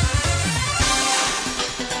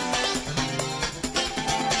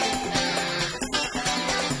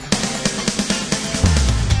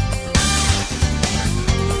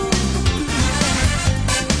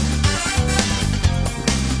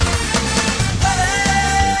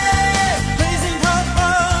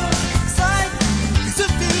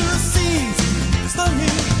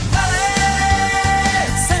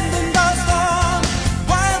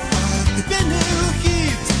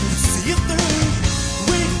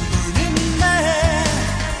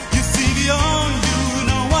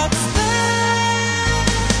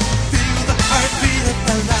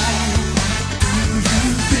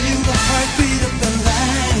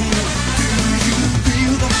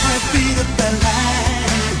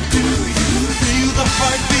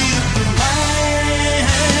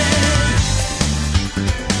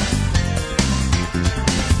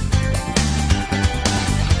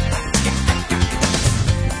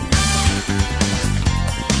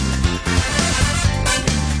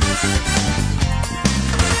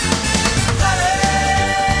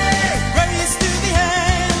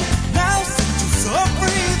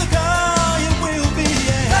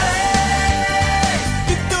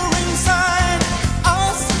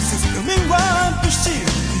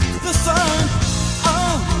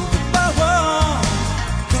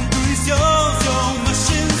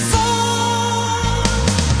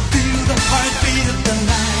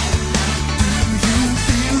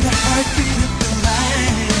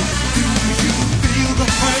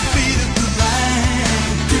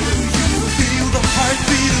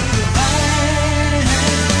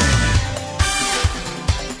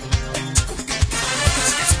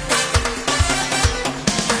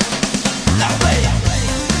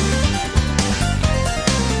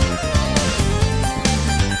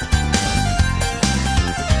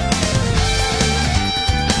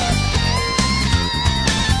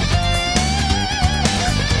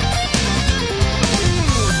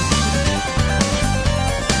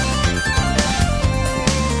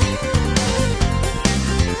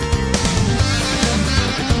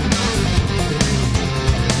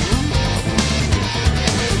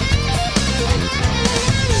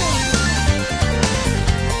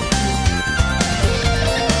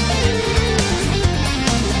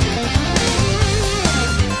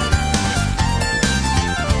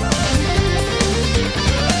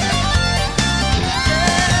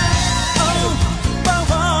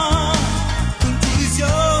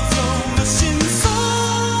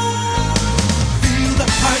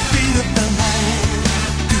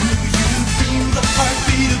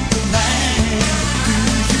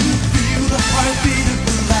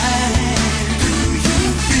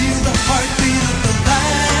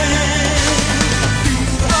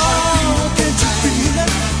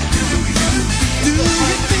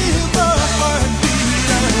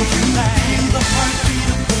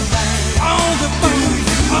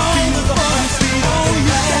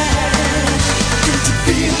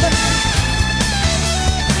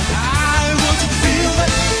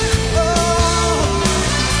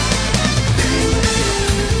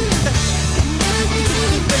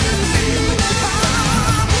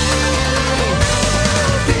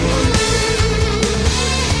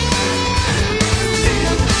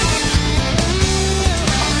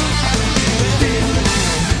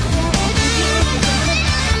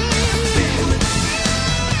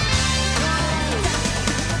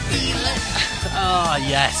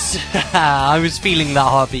 Yes, I was feeling that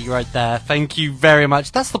heartbeat right there. Thank you very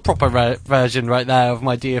much. That's the proper version right there of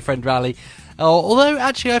my dear friend Rally. Although,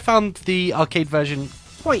 actually, I found the arcade version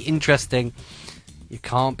quite interesting. You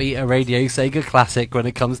can't beat a Radio Sega classic when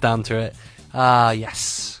it comes down to it.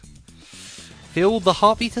 Yes. Feel the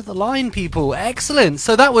heartbeat of the line, people. Excellent.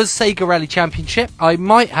 So that was Sega Rally Championship. I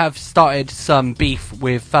might have started some beef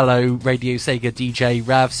with fellow Radio Sega DJ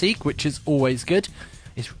Ravseek, which is always good.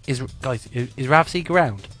 Is Ravseek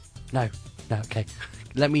around? No, okay.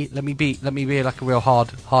 Let me be like a real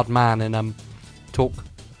hard man and talk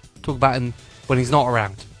about him when he's not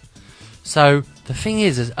around. So the thing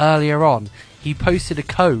is earlier on he posted a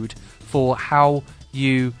code for how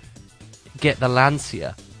you get the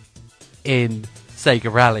Lancia in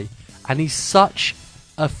Sega Rally, and he's such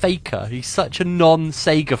a faker, he's such a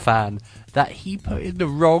non-Sega fan that he put in the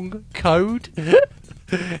wrong code.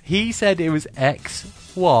 He said it was X,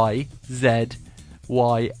 Y, Z,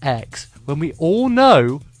 Y, X, when we all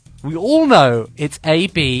know it's A,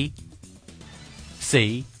 B,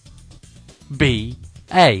 C, B,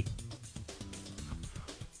 A.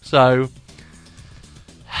 So,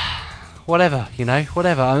 whatever,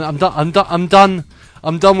 whatever. I'm done.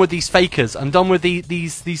 I'm done with these fakers. I'm done with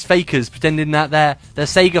these fakers pretending that they're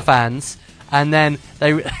Sega fans, and then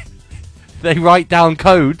they write down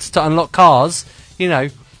codes to unlock cars.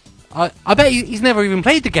 I bet he's never even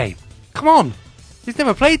played the game. Come on, he's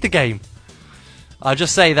never played the game. I'll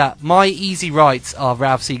just say that my easy rights are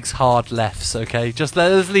Ravseek's hard lefts, okay? Just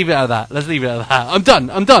let's leave it at that. I'm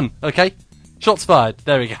done, okay? Shots fired.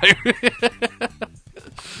 There we go.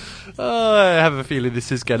 I have a feeling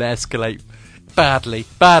this is going to escalate badly.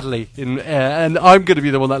 And I'm going to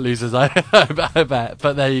be the one that loses, I bet.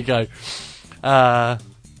 But there you go.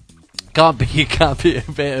 Can't be a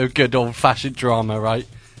bit of good old-fashioned drama, right?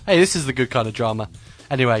 Hey, this is the good kind of drama.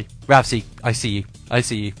 Anyway, Ravseek, I see you.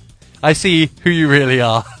 I see who you really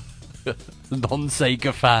are.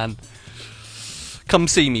 Non-Sega fan. Come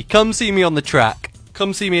see me on the track.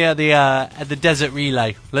 Come see me at the Desert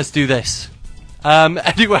Relay. Let's do this.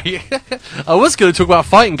 Anyway, I was going to talk about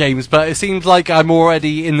fighting games, but it seems like I'm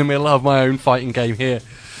already in the middle of my own fighting game here.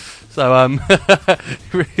 So,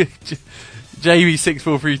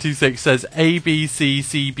 JB64326 says A, B, C,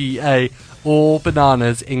 C, B, A, all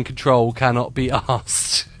bananas in control cannot be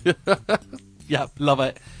asked. Yep, love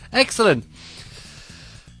it. Excellent.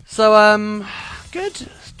 So, good.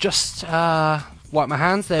 Just wipe my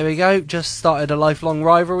hands. There we go. Just started a lifelong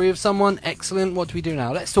rivalry with someone. Excellent. What do we do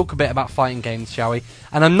now? Let's talk a bit about fighting games, shall we?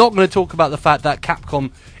 And I'm not going to talk about the fact that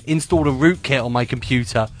Capcom installed a rootkit on my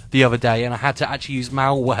computer the other day, and I had to actually use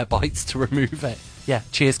Malwarebytes to remove it. Yeah,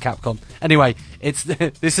 cheers, Capcom. Anyway,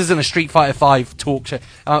 this isn't a Street Fighter 5 talk show.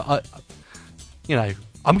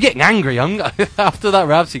 I'm getting angry. After that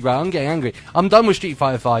Ravseek round, I'm getting angry. I'm done with Street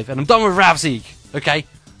Fighter 5, and I'm done with Ravseek. Okay,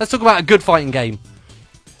 let's talk about a good fighting game.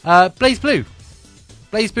 BlazBlue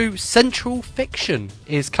Central Fiction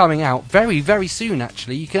is coming out very, very soon.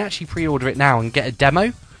 Actually, you can actually pre-order it now and get a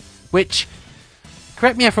demo. Which,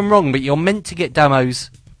 correct me if I'm wrong, but you're meant to get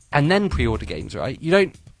demos and then pre-order games, right? You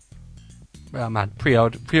don't. Oh man,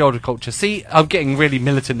 pre-order culture. See, I'm getting really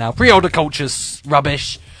militant now. Pre-order culture's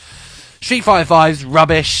rubbish. Street Fighter 5's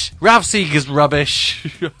rubbish. Ravseek is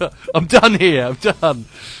rubbish. I'm done here. I'm done.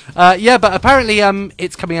 Yeah, but apparently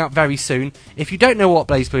it's coming out very soon. If you don't know what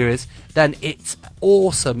BlazBlue is, then it's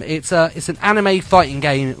awesome. It's an anime fighting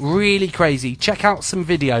game. Really crazy. Check out some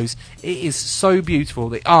videos. It is so beautiful.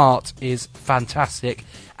 The art is fantastic.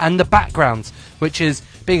 And the backgrounds, which is,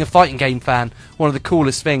 being a fighting game fan, one of the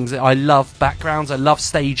coolest things. I love backgrounds. I love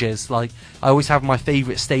stages. Like, I always have my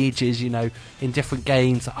favourite stages, in different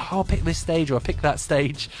games. Oh, I'll pick this stage or I'll pick that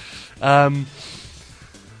stage. Yeah,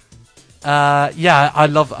 I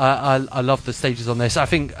love the stages on this. I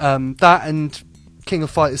think that and King of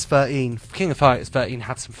Fighters 13. King of Fighters 13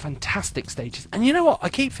 had some fantastic stages. And you know what? I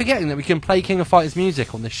keep forgetting that we can play King of Fighters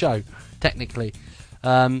music on this show, technically.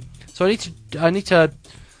 So I need to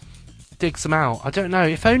dig some out. I don't know.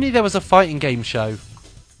 If only there was a fighting game show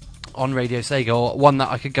on Radio Sega, or one that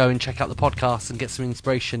I could go and check out the podcast and get some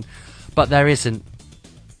inspiration. But there isn't.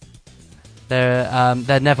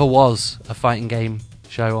 There never was a fighting game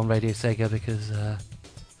show on Radio Sega because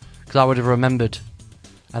I would have remembered,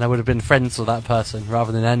 and I would have been friends with that person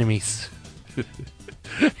rather than enemies.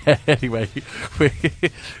 Anyway,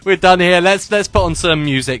 we're done here. Let's put on some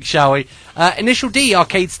music, shall we? Initial D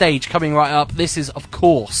arcade stage coming right up. This is of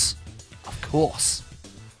course,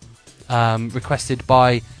 requested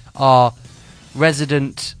by our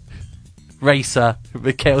resident racer,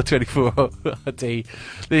 Mikhail24D.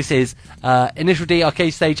 This is Initial D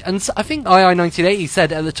arcade stage, and I think II1980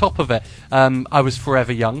 said at the top of it, I was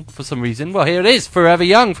forever young for some reason. Well, here it is, Forever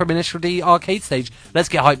Young from Initial D arcade stage. Let's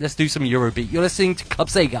get hyped, let's do some Eurobeat. You're listening to Club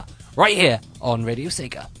Sega, right here on Radio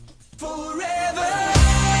Sega. Forever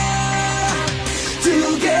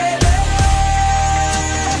together,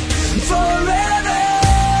 forever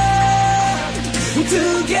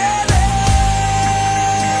together.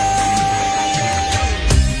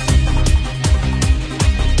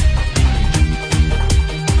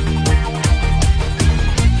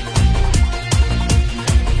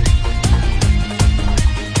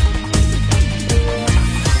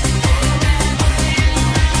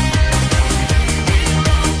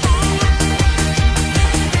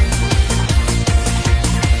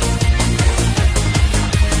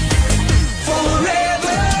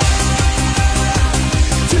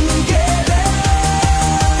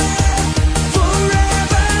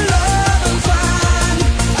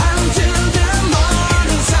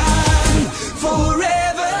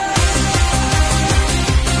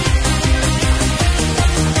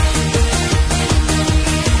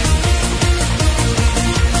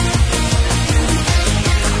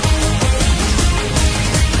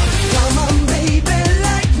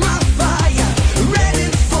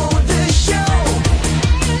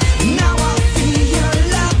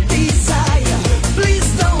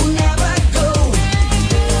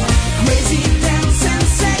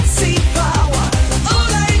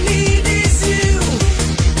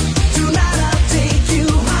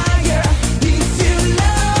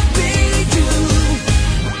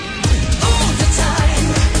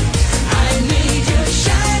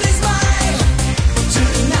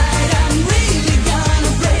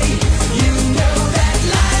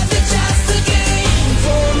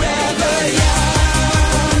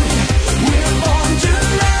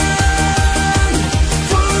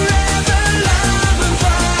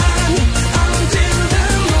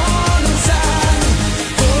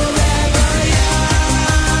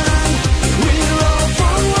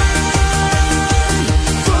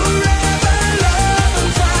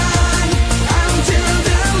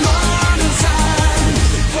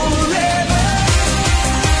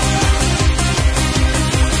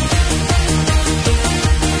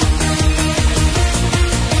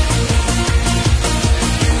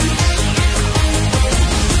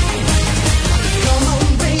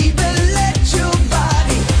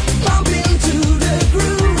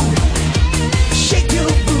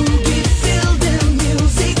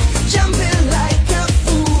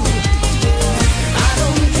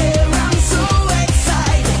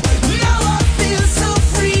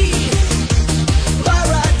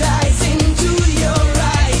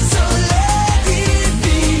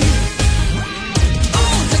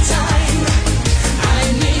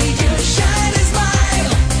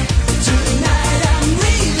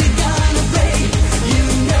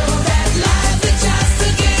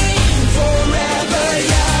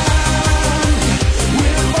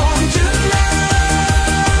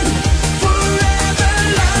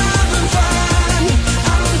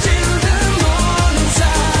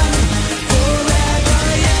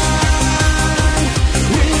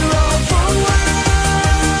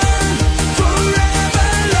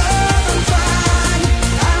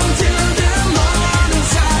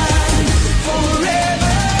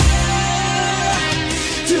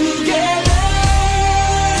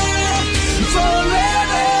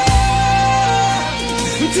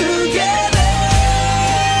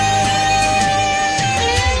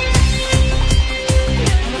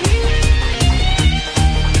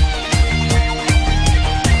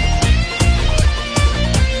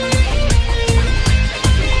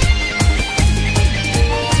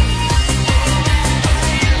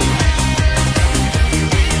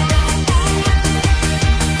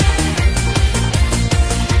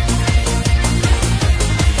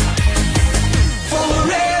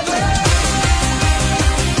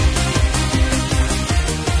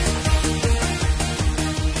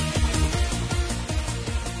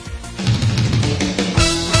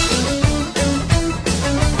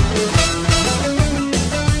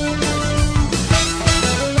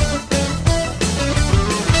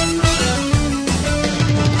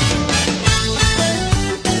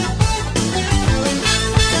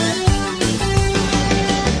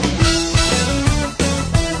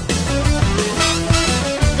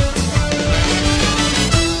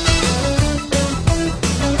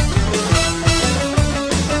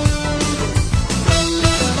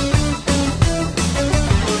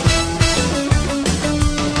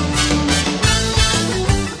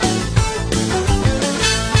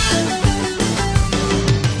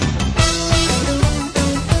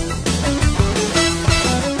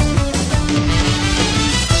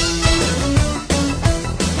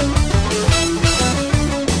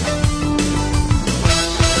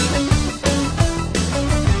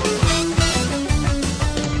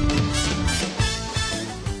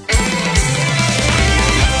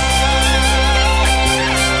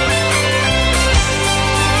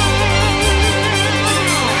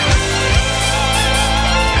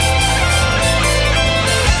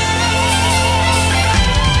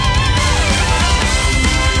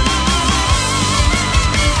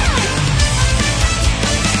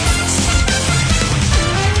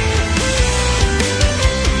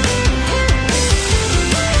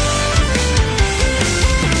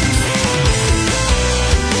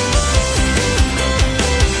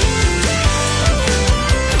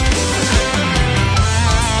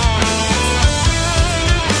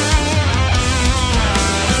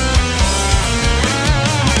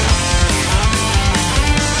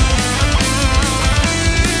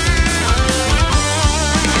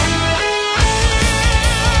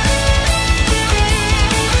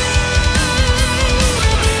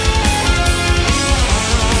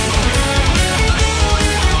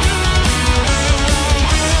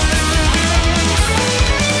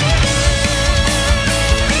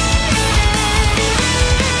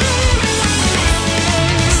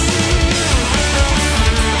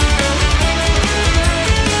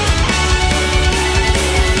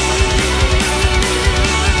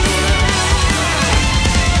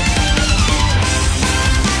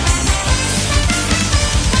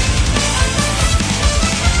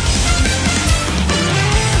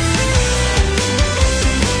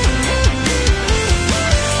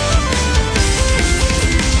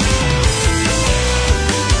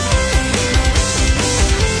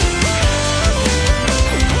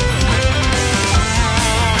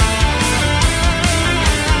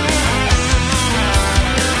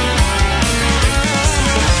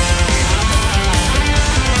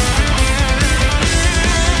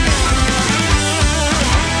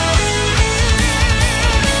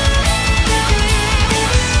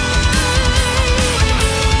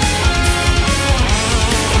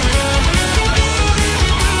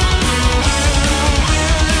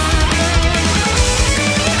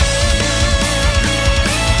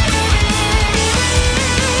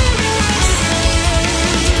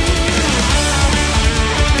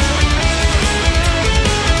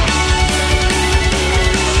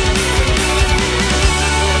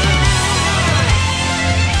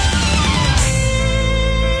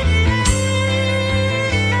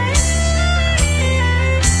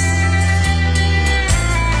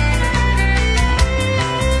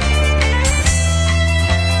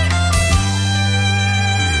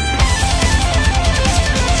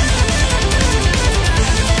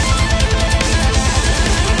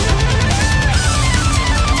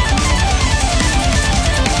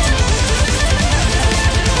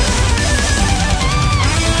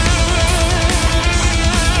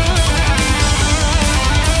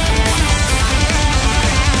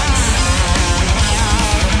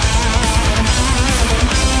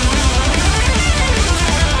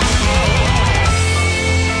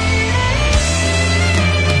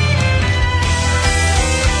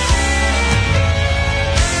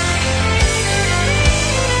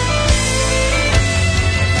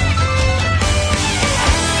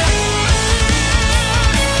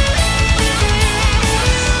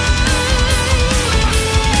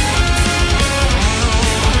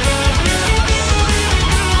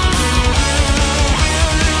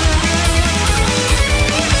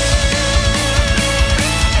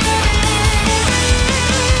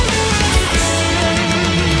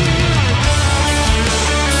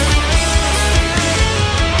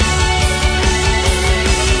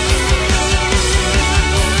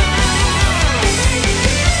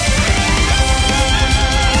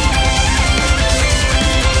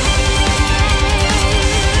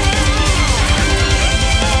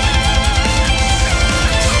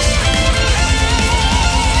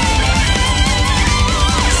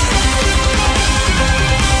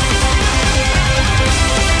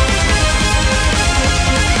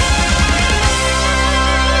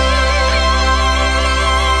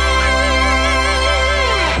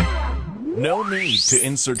 to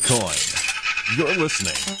insert coin. You're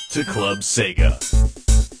listening to Club Sega.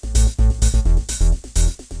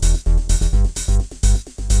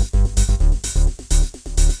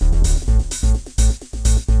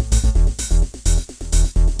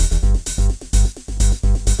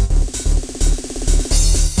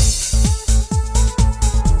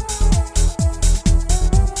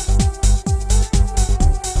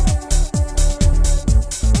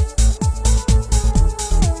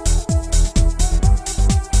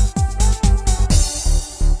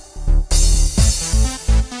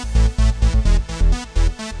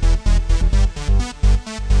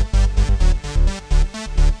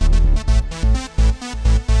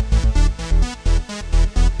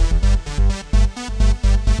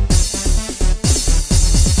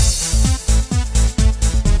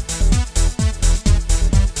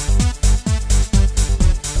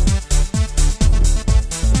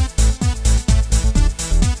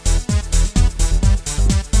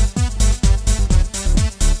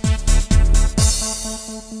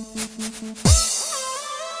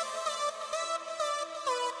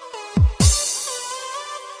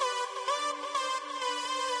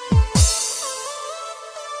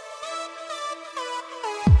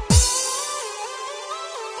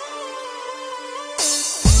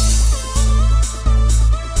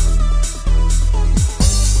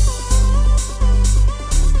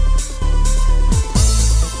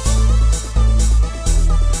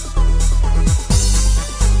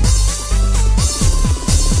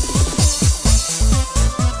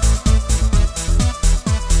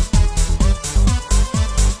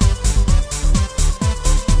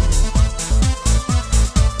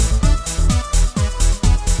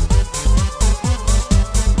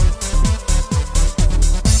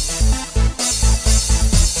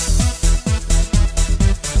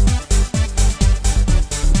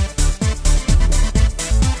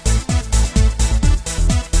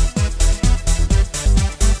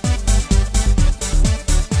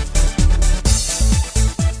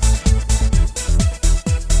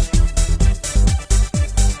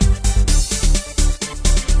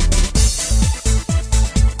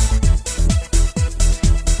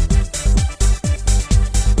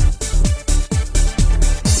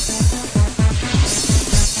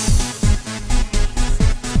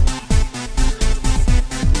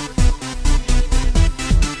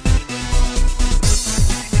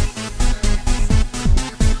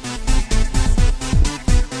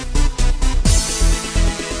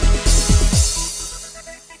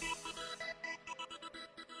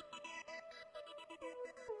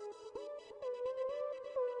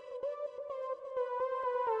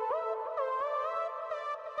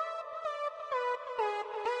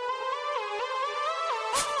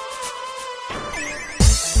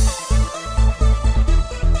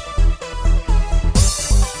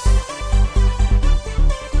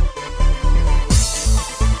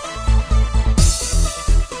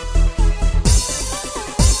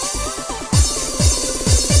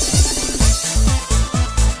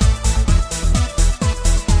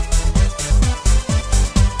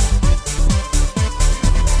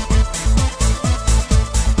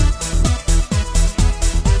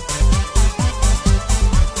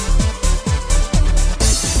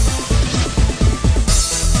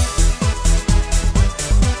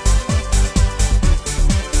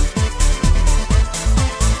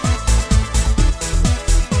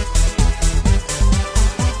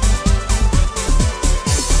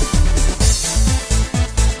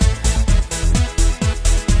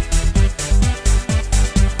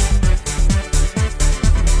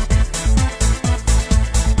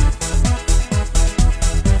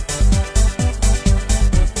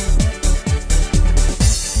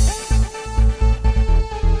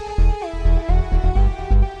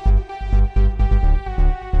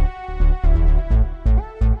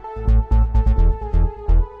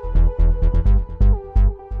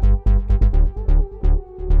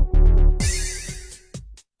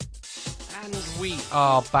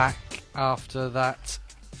 are back after that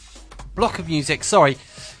block of music. Sorry,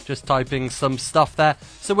 just typing some stuff there.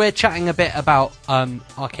 So we're chatting a bit about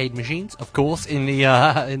arcade machines, of course, in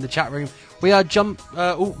the chat room. We are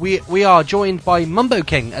we are joined by Mumbo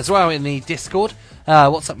King as well in the Discord.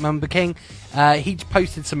 What's up, Mumbo King? He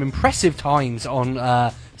posted some impressive times on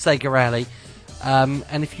Sega Rally.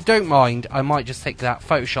 And if you don't mind, I might just take that,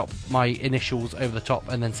 Photoshop my initials over the top,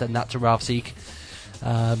 and then send that to Ralph Seek.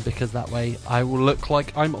 Because that way I will look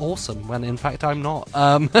like I'm awesome, when in fact I'm not.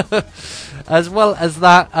 As well as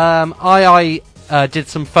that, I did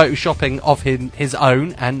some photoshopping of his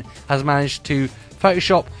own, and has managed to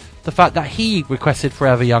Photoshop the fact that he requested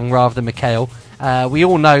Forever Young rather than Mikhail. We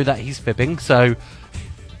all know that he's fibbing, so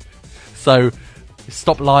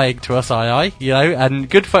stop lying to us, you know, and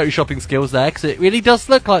good photoshopping skills there, because it really does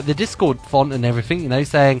look like the Discord font and everything, you know,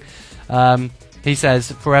 saying, he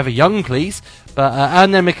says, forever young, please, but,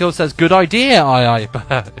 and then Mikhail says, good idea,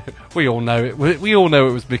 but we all know it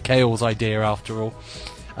was Mikhail's idea after all.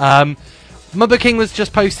 Mumbo King was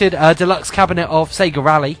just posted a deluxe cabinet of Sega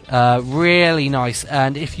Rally, really nice,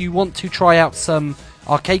 and if you want to try out some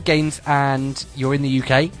arcade games and you're in the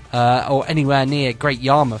UK or anywhere near Great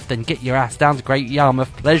Yarmouth, then get your ass down to Great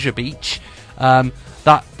Yarmouth Pleasure Beach.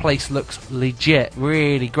 That place looks legit,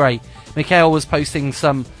 really great. Mikhail was posting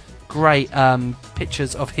some great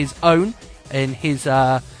pictures of his own in his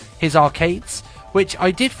arcades, which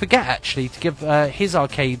I did forget actually to give his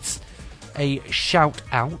arcades a shout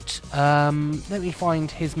out. Let me find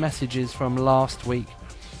his messages from last week.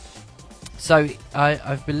 So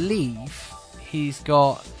I believe he's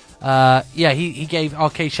got he gave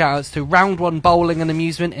arcade shout outs to Round One Bowling and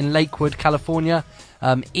Amusement in Lakewood, California,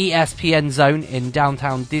 ESPN Zone in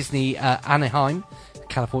downtown Disney Anaheim,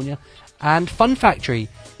 California, and Fun Factory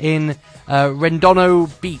in Redondo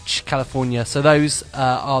Beach, California. So those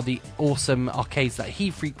are the awesome arcades that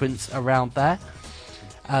he frequents around there.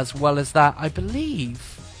 As well as that, I believe,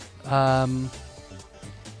 let's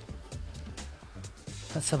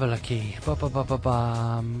have a looky.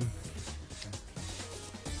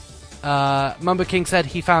 Mumbo King said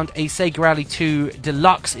he found a Sega Rally 2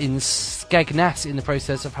 Deluxe in Skegness in the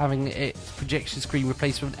process of having its projection screen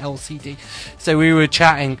replaced with an LCD. So we were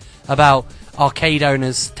chatting about arcade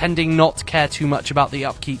owners tending not to care too much about the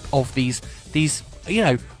upkeep of these you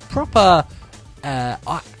know, proper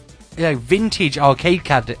vintage arcade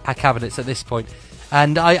cabinets at this point.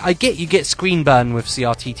 And I get you get screen burn with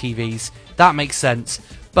CRT TVs, that makes sense,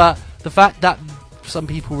 but the fact that some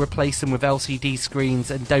people replace them with LCD screens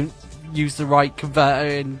and don't use the right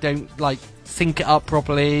converter and don't like sync it up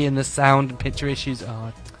properly, and the sound and picture issues,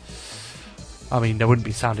 I mean there wouldn't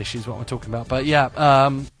be sound issues what we're talking about, but yeah,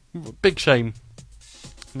 big shame.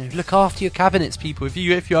 You know, look after your cabinets, people. If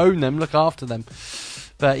you own them, look after them.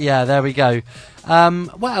 But yeah, there we go.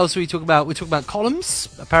 What else are we talking about? We're talking about Columns.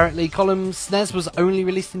 Apparently, Columns SNES was only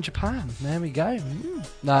released in Japan. There we go.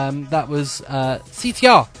 That was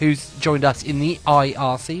CTR, who's joined us in the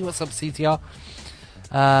IRC. What's up, CTR?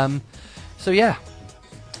 So yeah,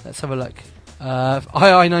 let's have a look.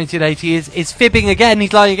 II1980 is fibbing again.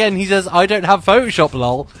 He's lying again. He says, I don't have Photoshop,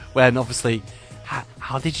 lol. When obviously,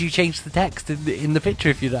 how did you change the text in the picture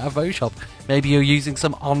if you don't have Photoshop? Maybe you're using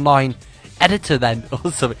some online editor then,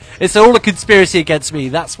 or something. It's all a conspiracy against me.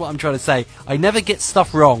 That's what I'm trying to say. I never get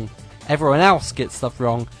stuff wrong. Everyone else gets stuff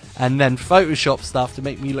wrong, and then Photoshop stuff to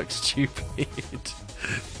make me look stupid.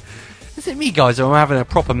 Is it me, guys, or am I having a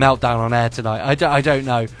proper meltdown on air tonight? I don't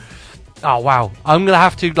know. Oh wow, I'm gonna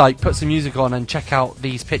have to like put some music on and check out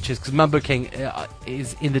these pictures, because Mumbo King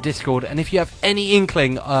is in the Discord, and if you have any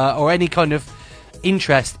inkling or any kind of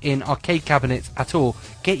interest in arcade cabinets at all,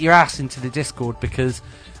 get your ass into the Discord, because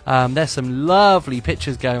there's some lovely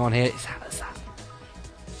pictures going on here.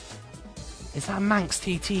 Is that Manx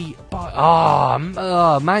TT?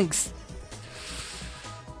 Manx.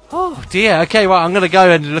 Oh dear. Okay, right, I'm going to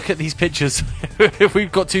go and look at these pictures. If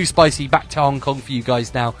we've got too spicy, back to Hong Kong for you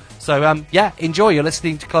guys now. So yeah, enjoy. You're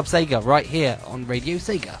listening to Club Sega right here on Radio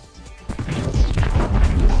Sega.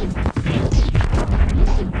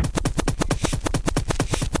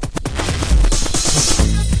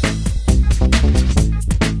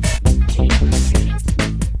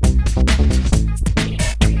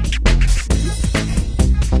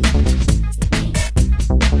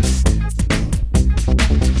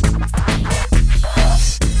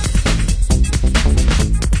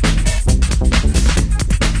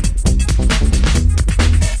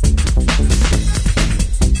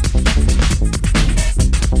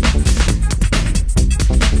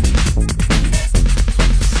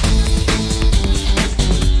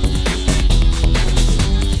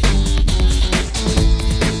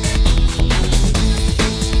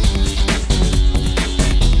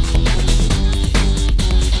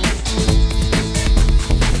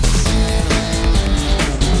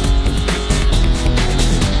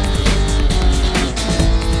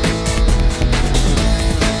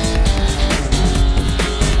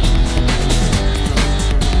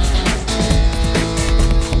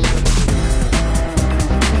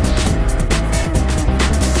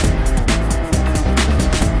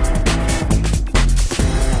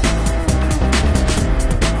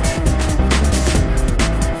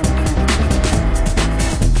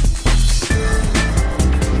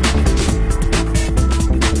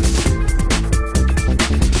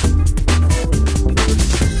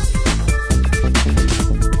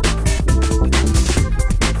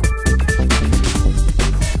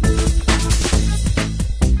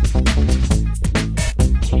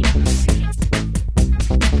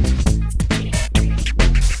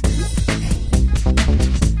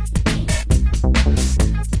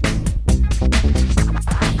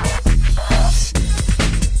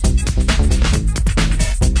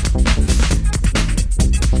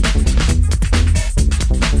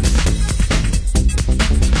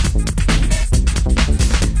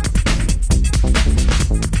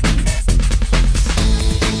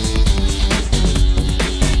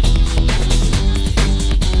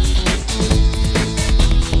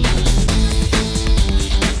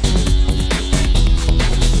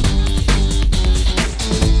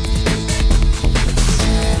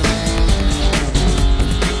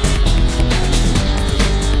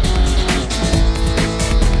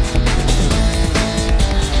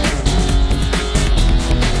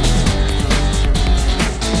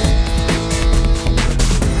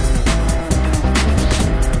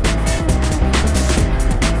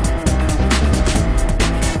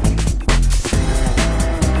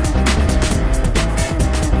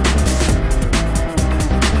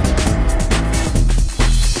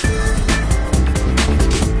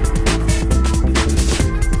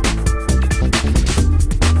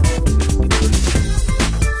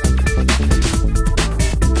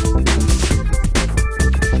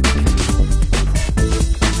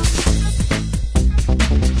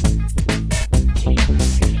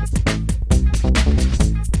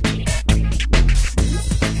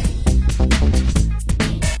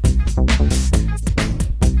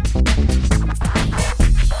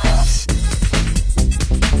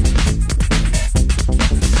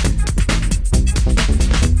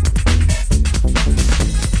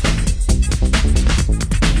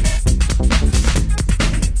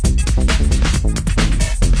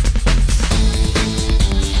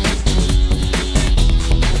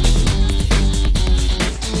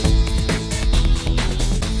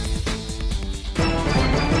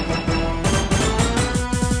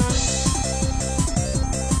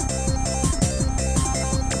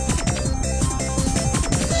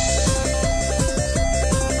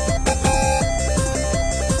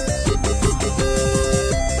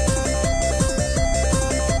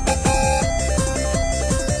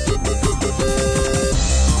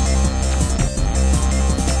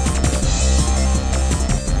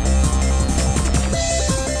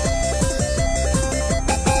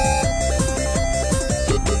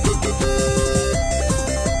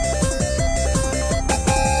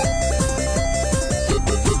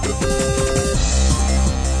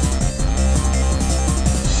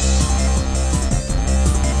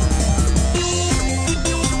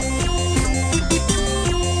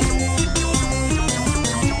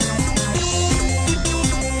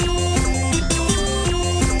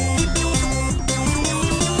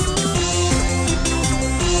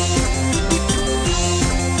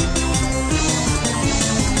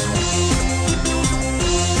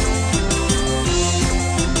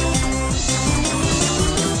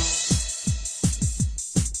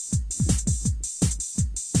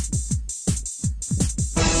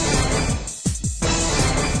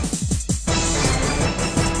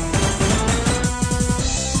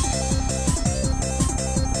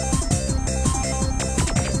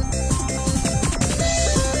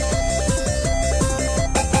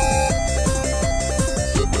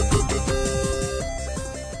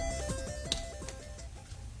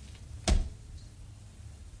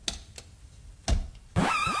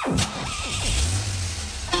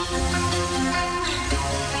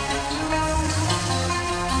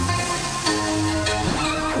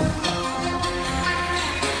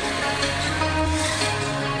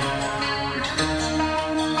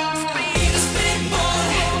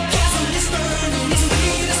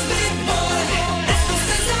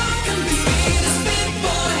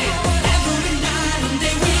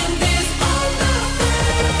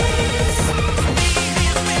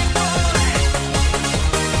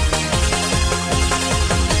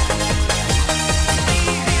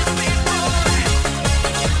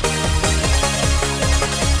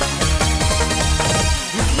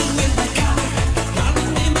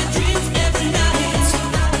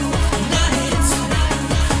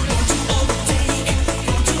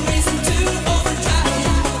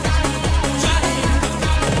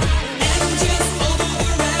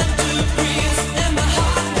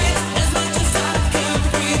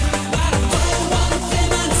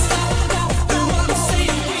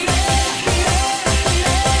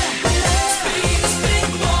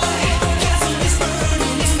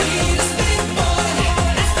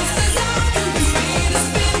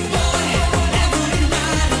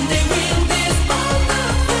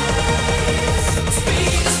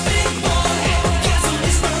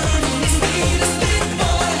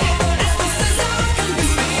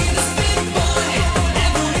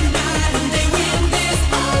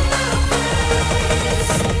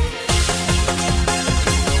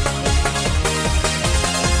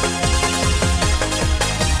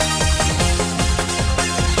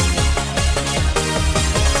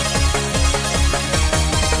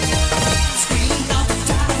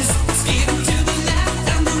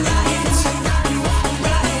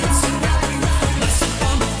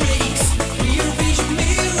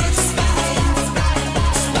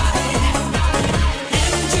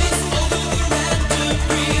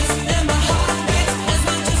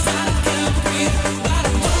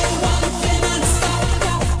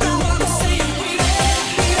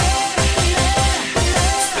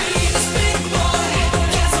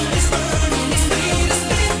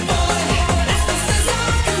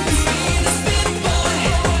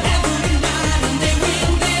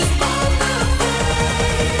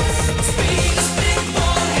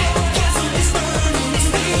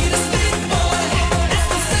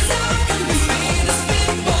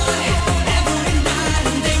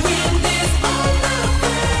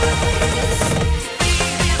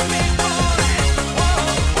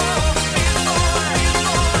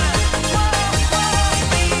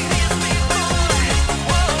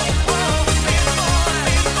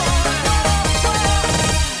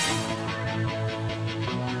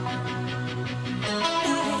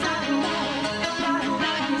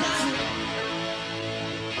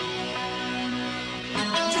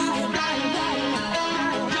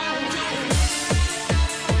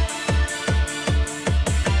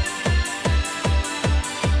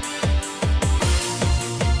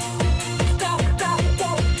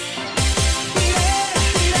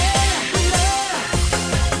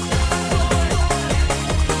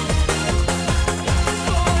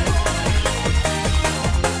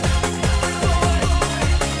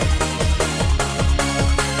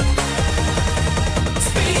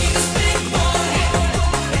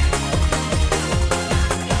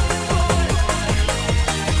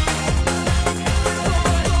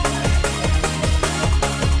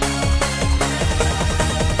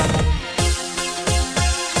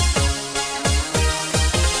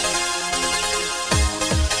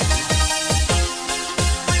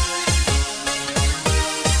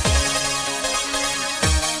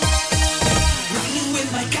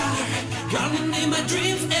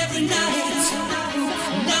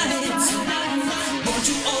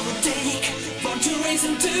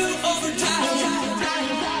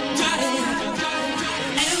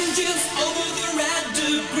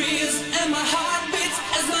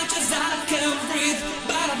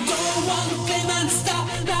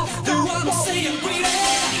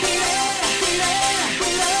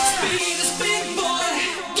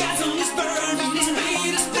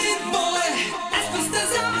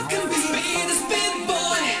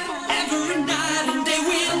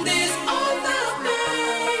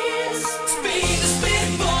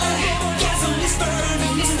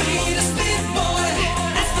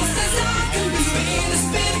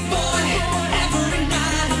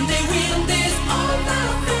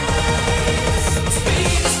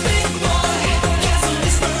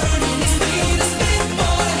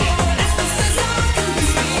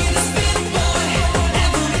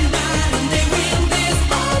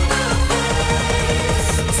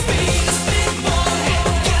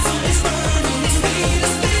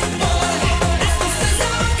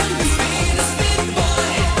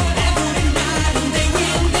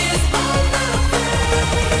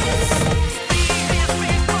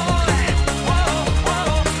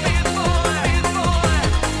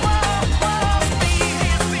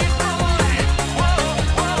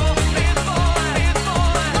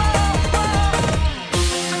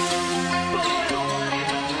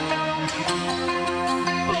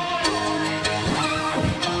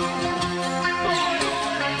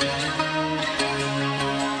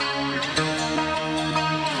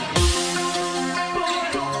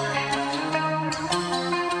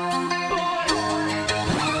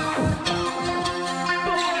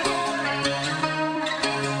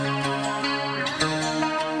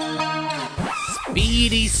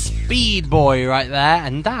 Speedy Speed Boy right there,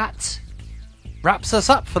 and that wraps us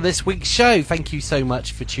up for this week's show. Thank you so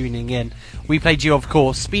much for tuning in. We played you, of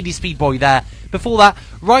course, Speedy Speed Boy there. Before that,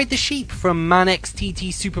 Ride the Sheep from Manex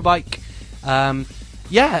TT Superbike.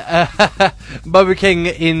 Bubba King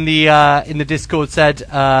in the Discord said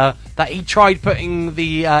that he tried putting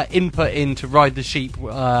the input in to Ride the Sheep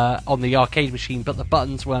on the arcade machine, but the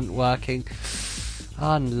buttons weren't working.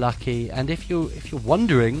 Unlucky. And if you're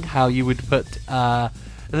wondering how you would put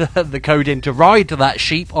the code in to ride that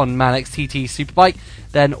sheep on Manex TT Superbike,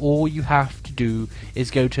 then all you have to do is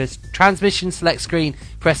go to transmission select screen,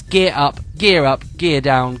 press gear up, gear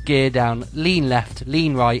down, lean left,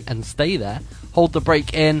 lean right, and stay there. Hold the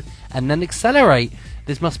brake in and then accelerate.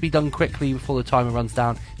 This must be done quickly before the timer runs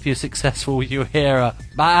down. If you're successful, you'll hear a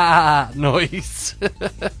bah noise.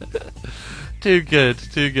 Too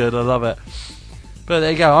good, I love it. But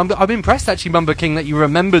there you go. I'm impressed actually, Mumber King, that you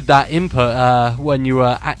remembered that input when you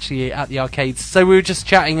were actually at the arcades. So we were just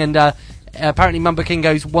chatting, and apparently Mumber King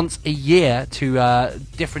goes once a year to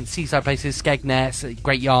different seaside places, Skegness,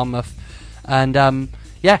 Great Yarmouth, and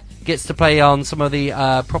gets to play on some of the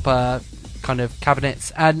proper kind of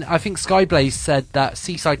cabinets. And I think Skyblaze said that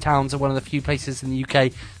seaside towns are one of the few places in the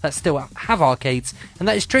UK that still have arcades, and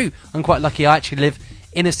that is true. I'm quite lucky. I actually live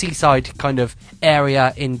in a seaside kind of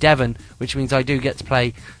area in Devon, which means I do get to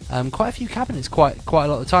play quite a few cabinets quite a lot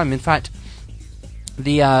of the time. In fact,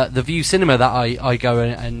 the View Cinema that I go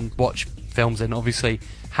and watch films in, obviously,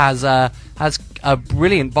 has a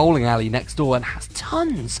brilliant bowling alley next door and has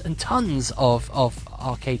tons and tons of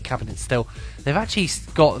arcade cabinets still. They've actually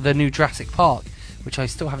got the new Jurassic Park, which I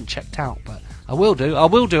still haven't checked out, but I will do. I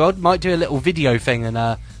might do a little video thing and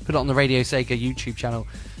put it on the Radio Sega YouTube channel.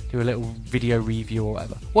 Do a little video review or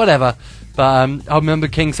whatever. But I remember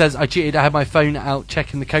King says, I cheated, I had my phone out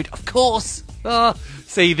checking the code. Of course!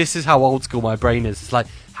 See, this is how old school my brain is. It's like,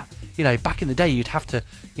 back in the day you'd have to,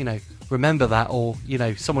 remember that, or,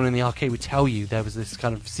 someone in the arcade would tell you there was this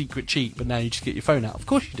kind of secret cheat, but now you just get your phone out. Of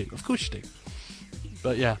course you do.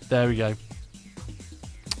 But yeah, there we go.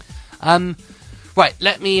 Right,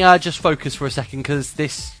 let me just focus for a second, because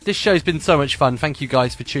this show's been so much fun. Thank you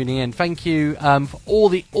guys for tuning in. Thank you for all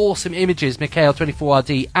the awesome images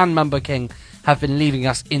Mikhail24RD and Mumbo King have been leaving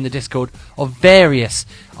us in the Discord of various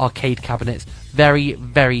arcade cabinets. Very,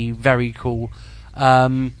 very, very cool.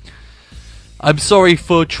 I'm sorry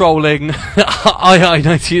for trolling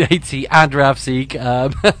II1980 and Ravseek.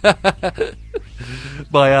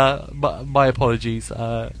 My apologies.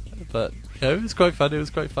 But it was quite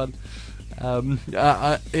fun.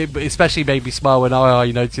 It especially made me smile when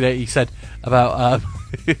II1980 said about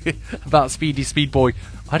about Speedy Speed Boy,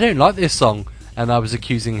 I don't like this song, and I was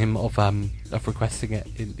accusing him of requesting it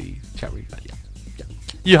in the chat room. But yeah.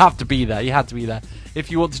 You have to be there. You had to be there if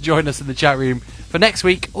you want to join us in the chat room for next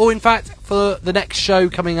week, or in fact for the next show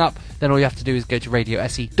coming up. Then all you have to do is go to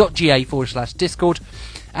radiose.ga/Discord.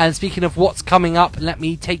 And speaking of what's coming up, let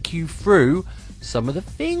me take you through some of the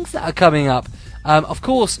things that are coming up. Of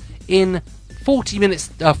course, in 40 minutes.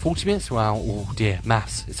 40 minutes? Wow. Oh dear,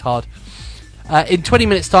 maths. It's hard. In 20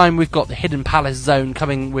 minutes' time, we've got the Hidden Palace Zone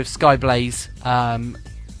coming with Skyblaze.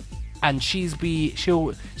 And she's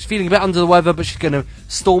feeling a bit under the weather, but she's going to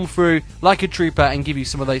storm through like a trooper and give you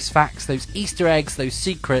some of those facts, those Easter eggs, those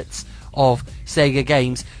secrets of Sega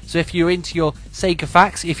games. So if you're into your Sega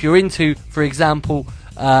facts, if you're into, for example,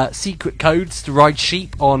 secret codes to ride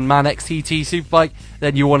sheep on Man XTT Superbike,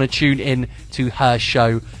 then you want to tune in to her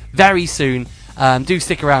show very soon. Do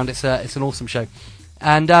stick around; it's an awesome show.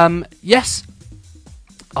 And yes,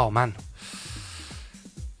 oh man.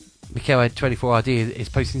 Mikhail 24RD is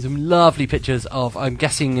posting some lovely pictures of, I'm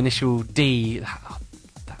guessing, Initial D.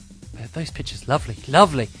 Those pictures,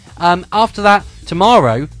 lovely. After that,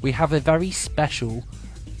 tomorrow, we have a very special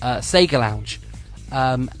Sega Lounge.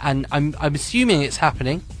 And I'm assuming it's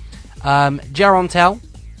happening. Gerontel,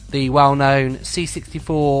 the well-known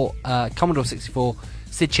C64, Commodore 64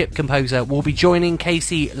 SID chip composer, will be joining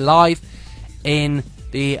Casey live in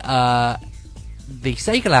the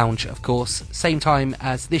Sega Lounge, of course, same time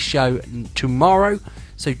as this show tomorrow,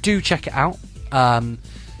 so do check it out.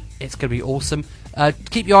 It's going to be awesome.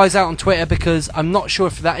 Keep your eyes out on Twitter, because I'm not sure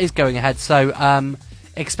if that is going ahead, so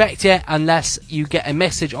expect it unless you get a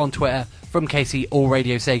message on Twitter from Casey or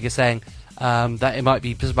Radio Sega saying that it might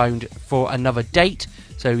be postponed for another date.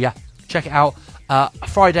 So yeah, check it out.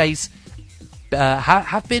 Fridays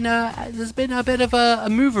have been there's been a bit of a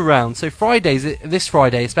move around, so Fridays, this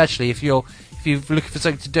Friday especially, if you're looking for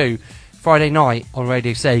something to do, Friday night on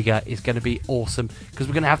Radio Sega is going to be awesome, because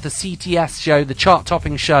we're going to have the CTS show, the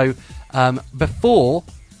chart-topping show, before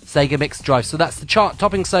Sega Mix Drive. So that's the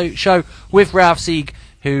chart-topping show with Ralph Sieg,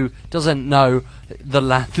 who doesn't know the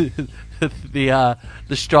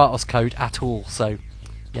Stratos code at all. So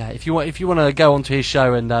yeah, if you want to go onto his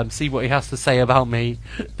show and see what he has to say about me,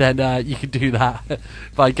 then you can do that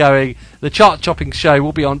by going. The chart-topping show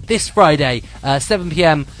will be on this Friday, 7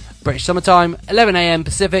 p.m. British Summertime, 11 a.m.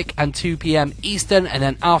 Pacific, and 2 p.m. Eastern, and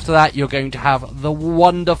then after that you're going to have the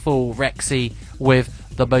wonderful Rexy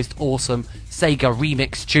with the most awesome Sega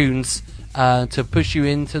remix tunes to push you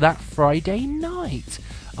into that Friday night.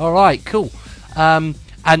 Alright, cool. And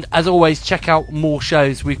as always, check out more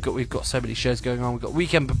shows. We've got so many shows going on. We've got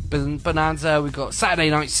Weekend Bonanza, we've got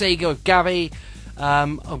Saturday Night Sega with Gavi.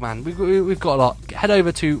 Oh man, we've got a lot. Head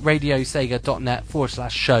over to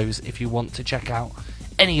radiosega.net/shows if you want to check out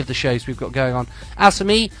any of the shows we've got going on. As for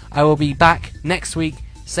me, I will be back next week,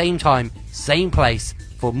 same time, same place,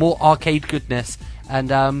 for more arcade goodness.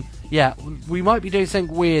 And yeah, we might be doing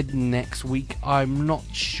something weird next week, I'm not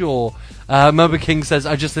sure. Moba King says,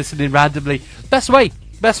 I just listened in randomly. Best way,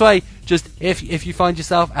 just if you find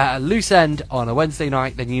yourself at a loose end on a Wednesday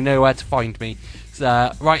night, then you know where to find me. It's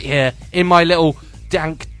right here in my little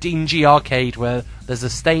dank, dingy arcade, where there's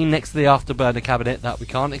a stain next to the afterburner cabinet that we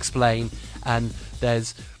can't explain, and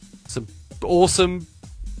there's some awesome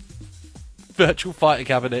Virtual Fighter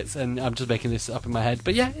cabinets, and I'm just making this up in my head,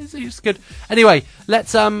 but yeah, it's good. Anyway,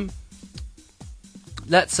 let's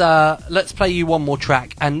play you one more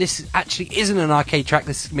track, and this actually isn't an arcade track.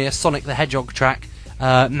 This is gonna be a Sonic the Hedgehog track,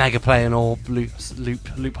 Mega Play and all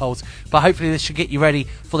loopholes. But hopefully this should get you ready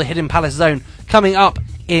for the Hidden Palace Zone coming up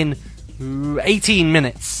in 18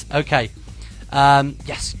 minutes. Okay.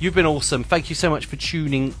 Yes, you've been awesome. Thank you so much for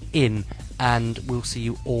tuning in, and we'll see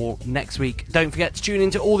you all next week. Don't forget to tune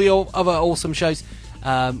into all the other awesome shows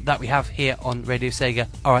that we have here on Radio Sega.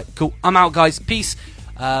 Alright, cool. I'm out, guys. Peace.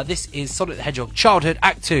 This is Sonic the Hedgehog Childhood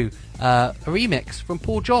Act 2, a remix from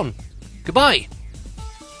Paul John. Goodbye.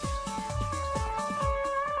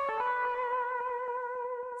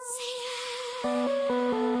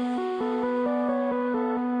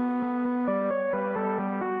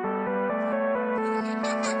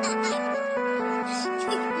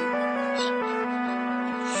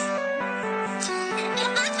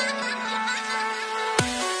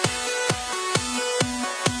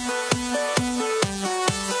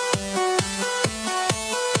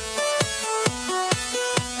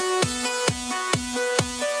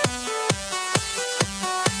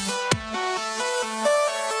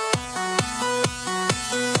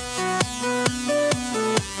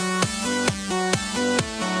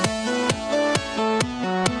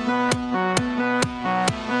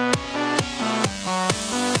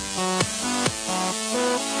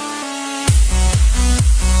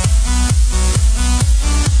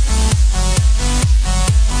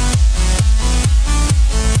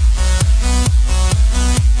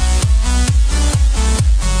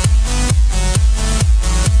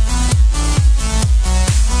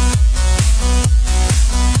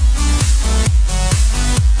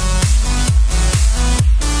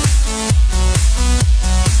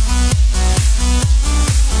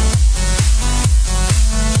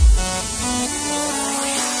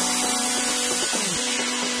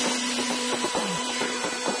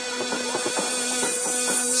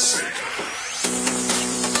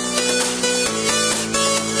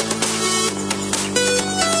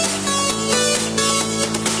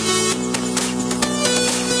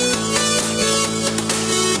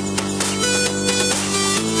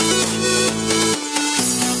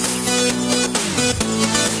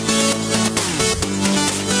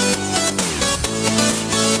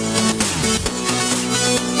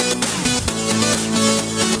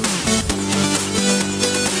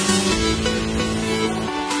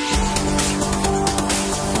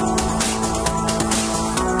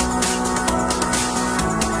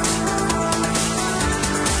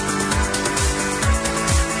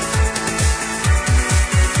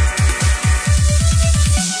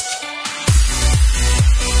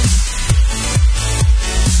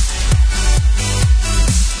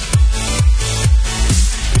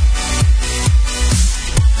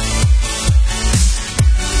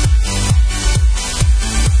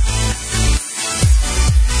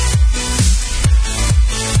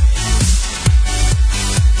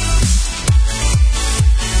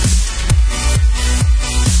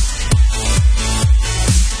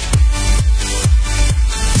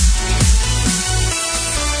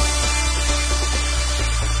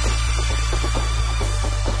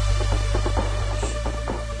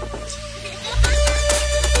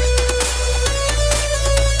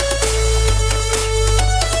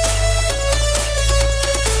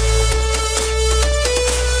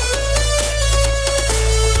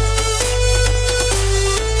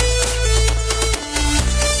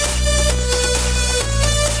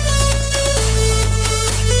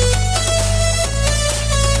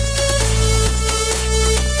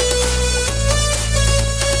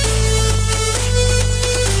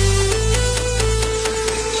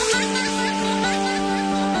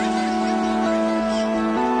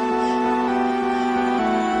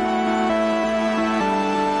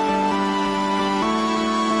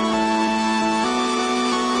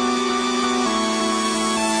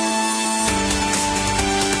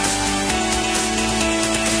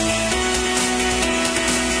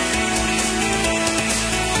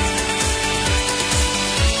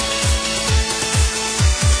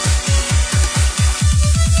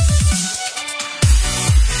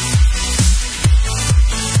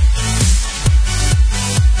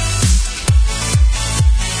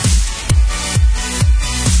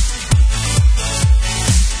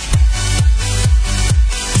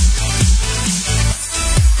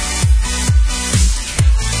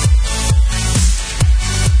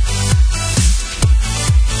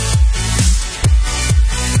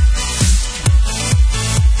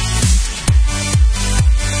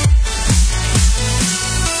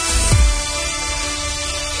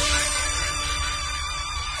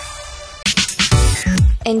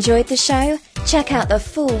 Enjoyed the show? Check out the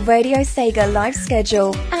full Radio Sega live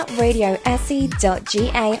schedule at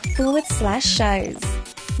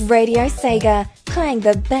radiose.ga/shows. Radio Sega, playing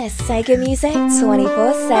the best Sega music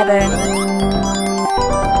 24/7.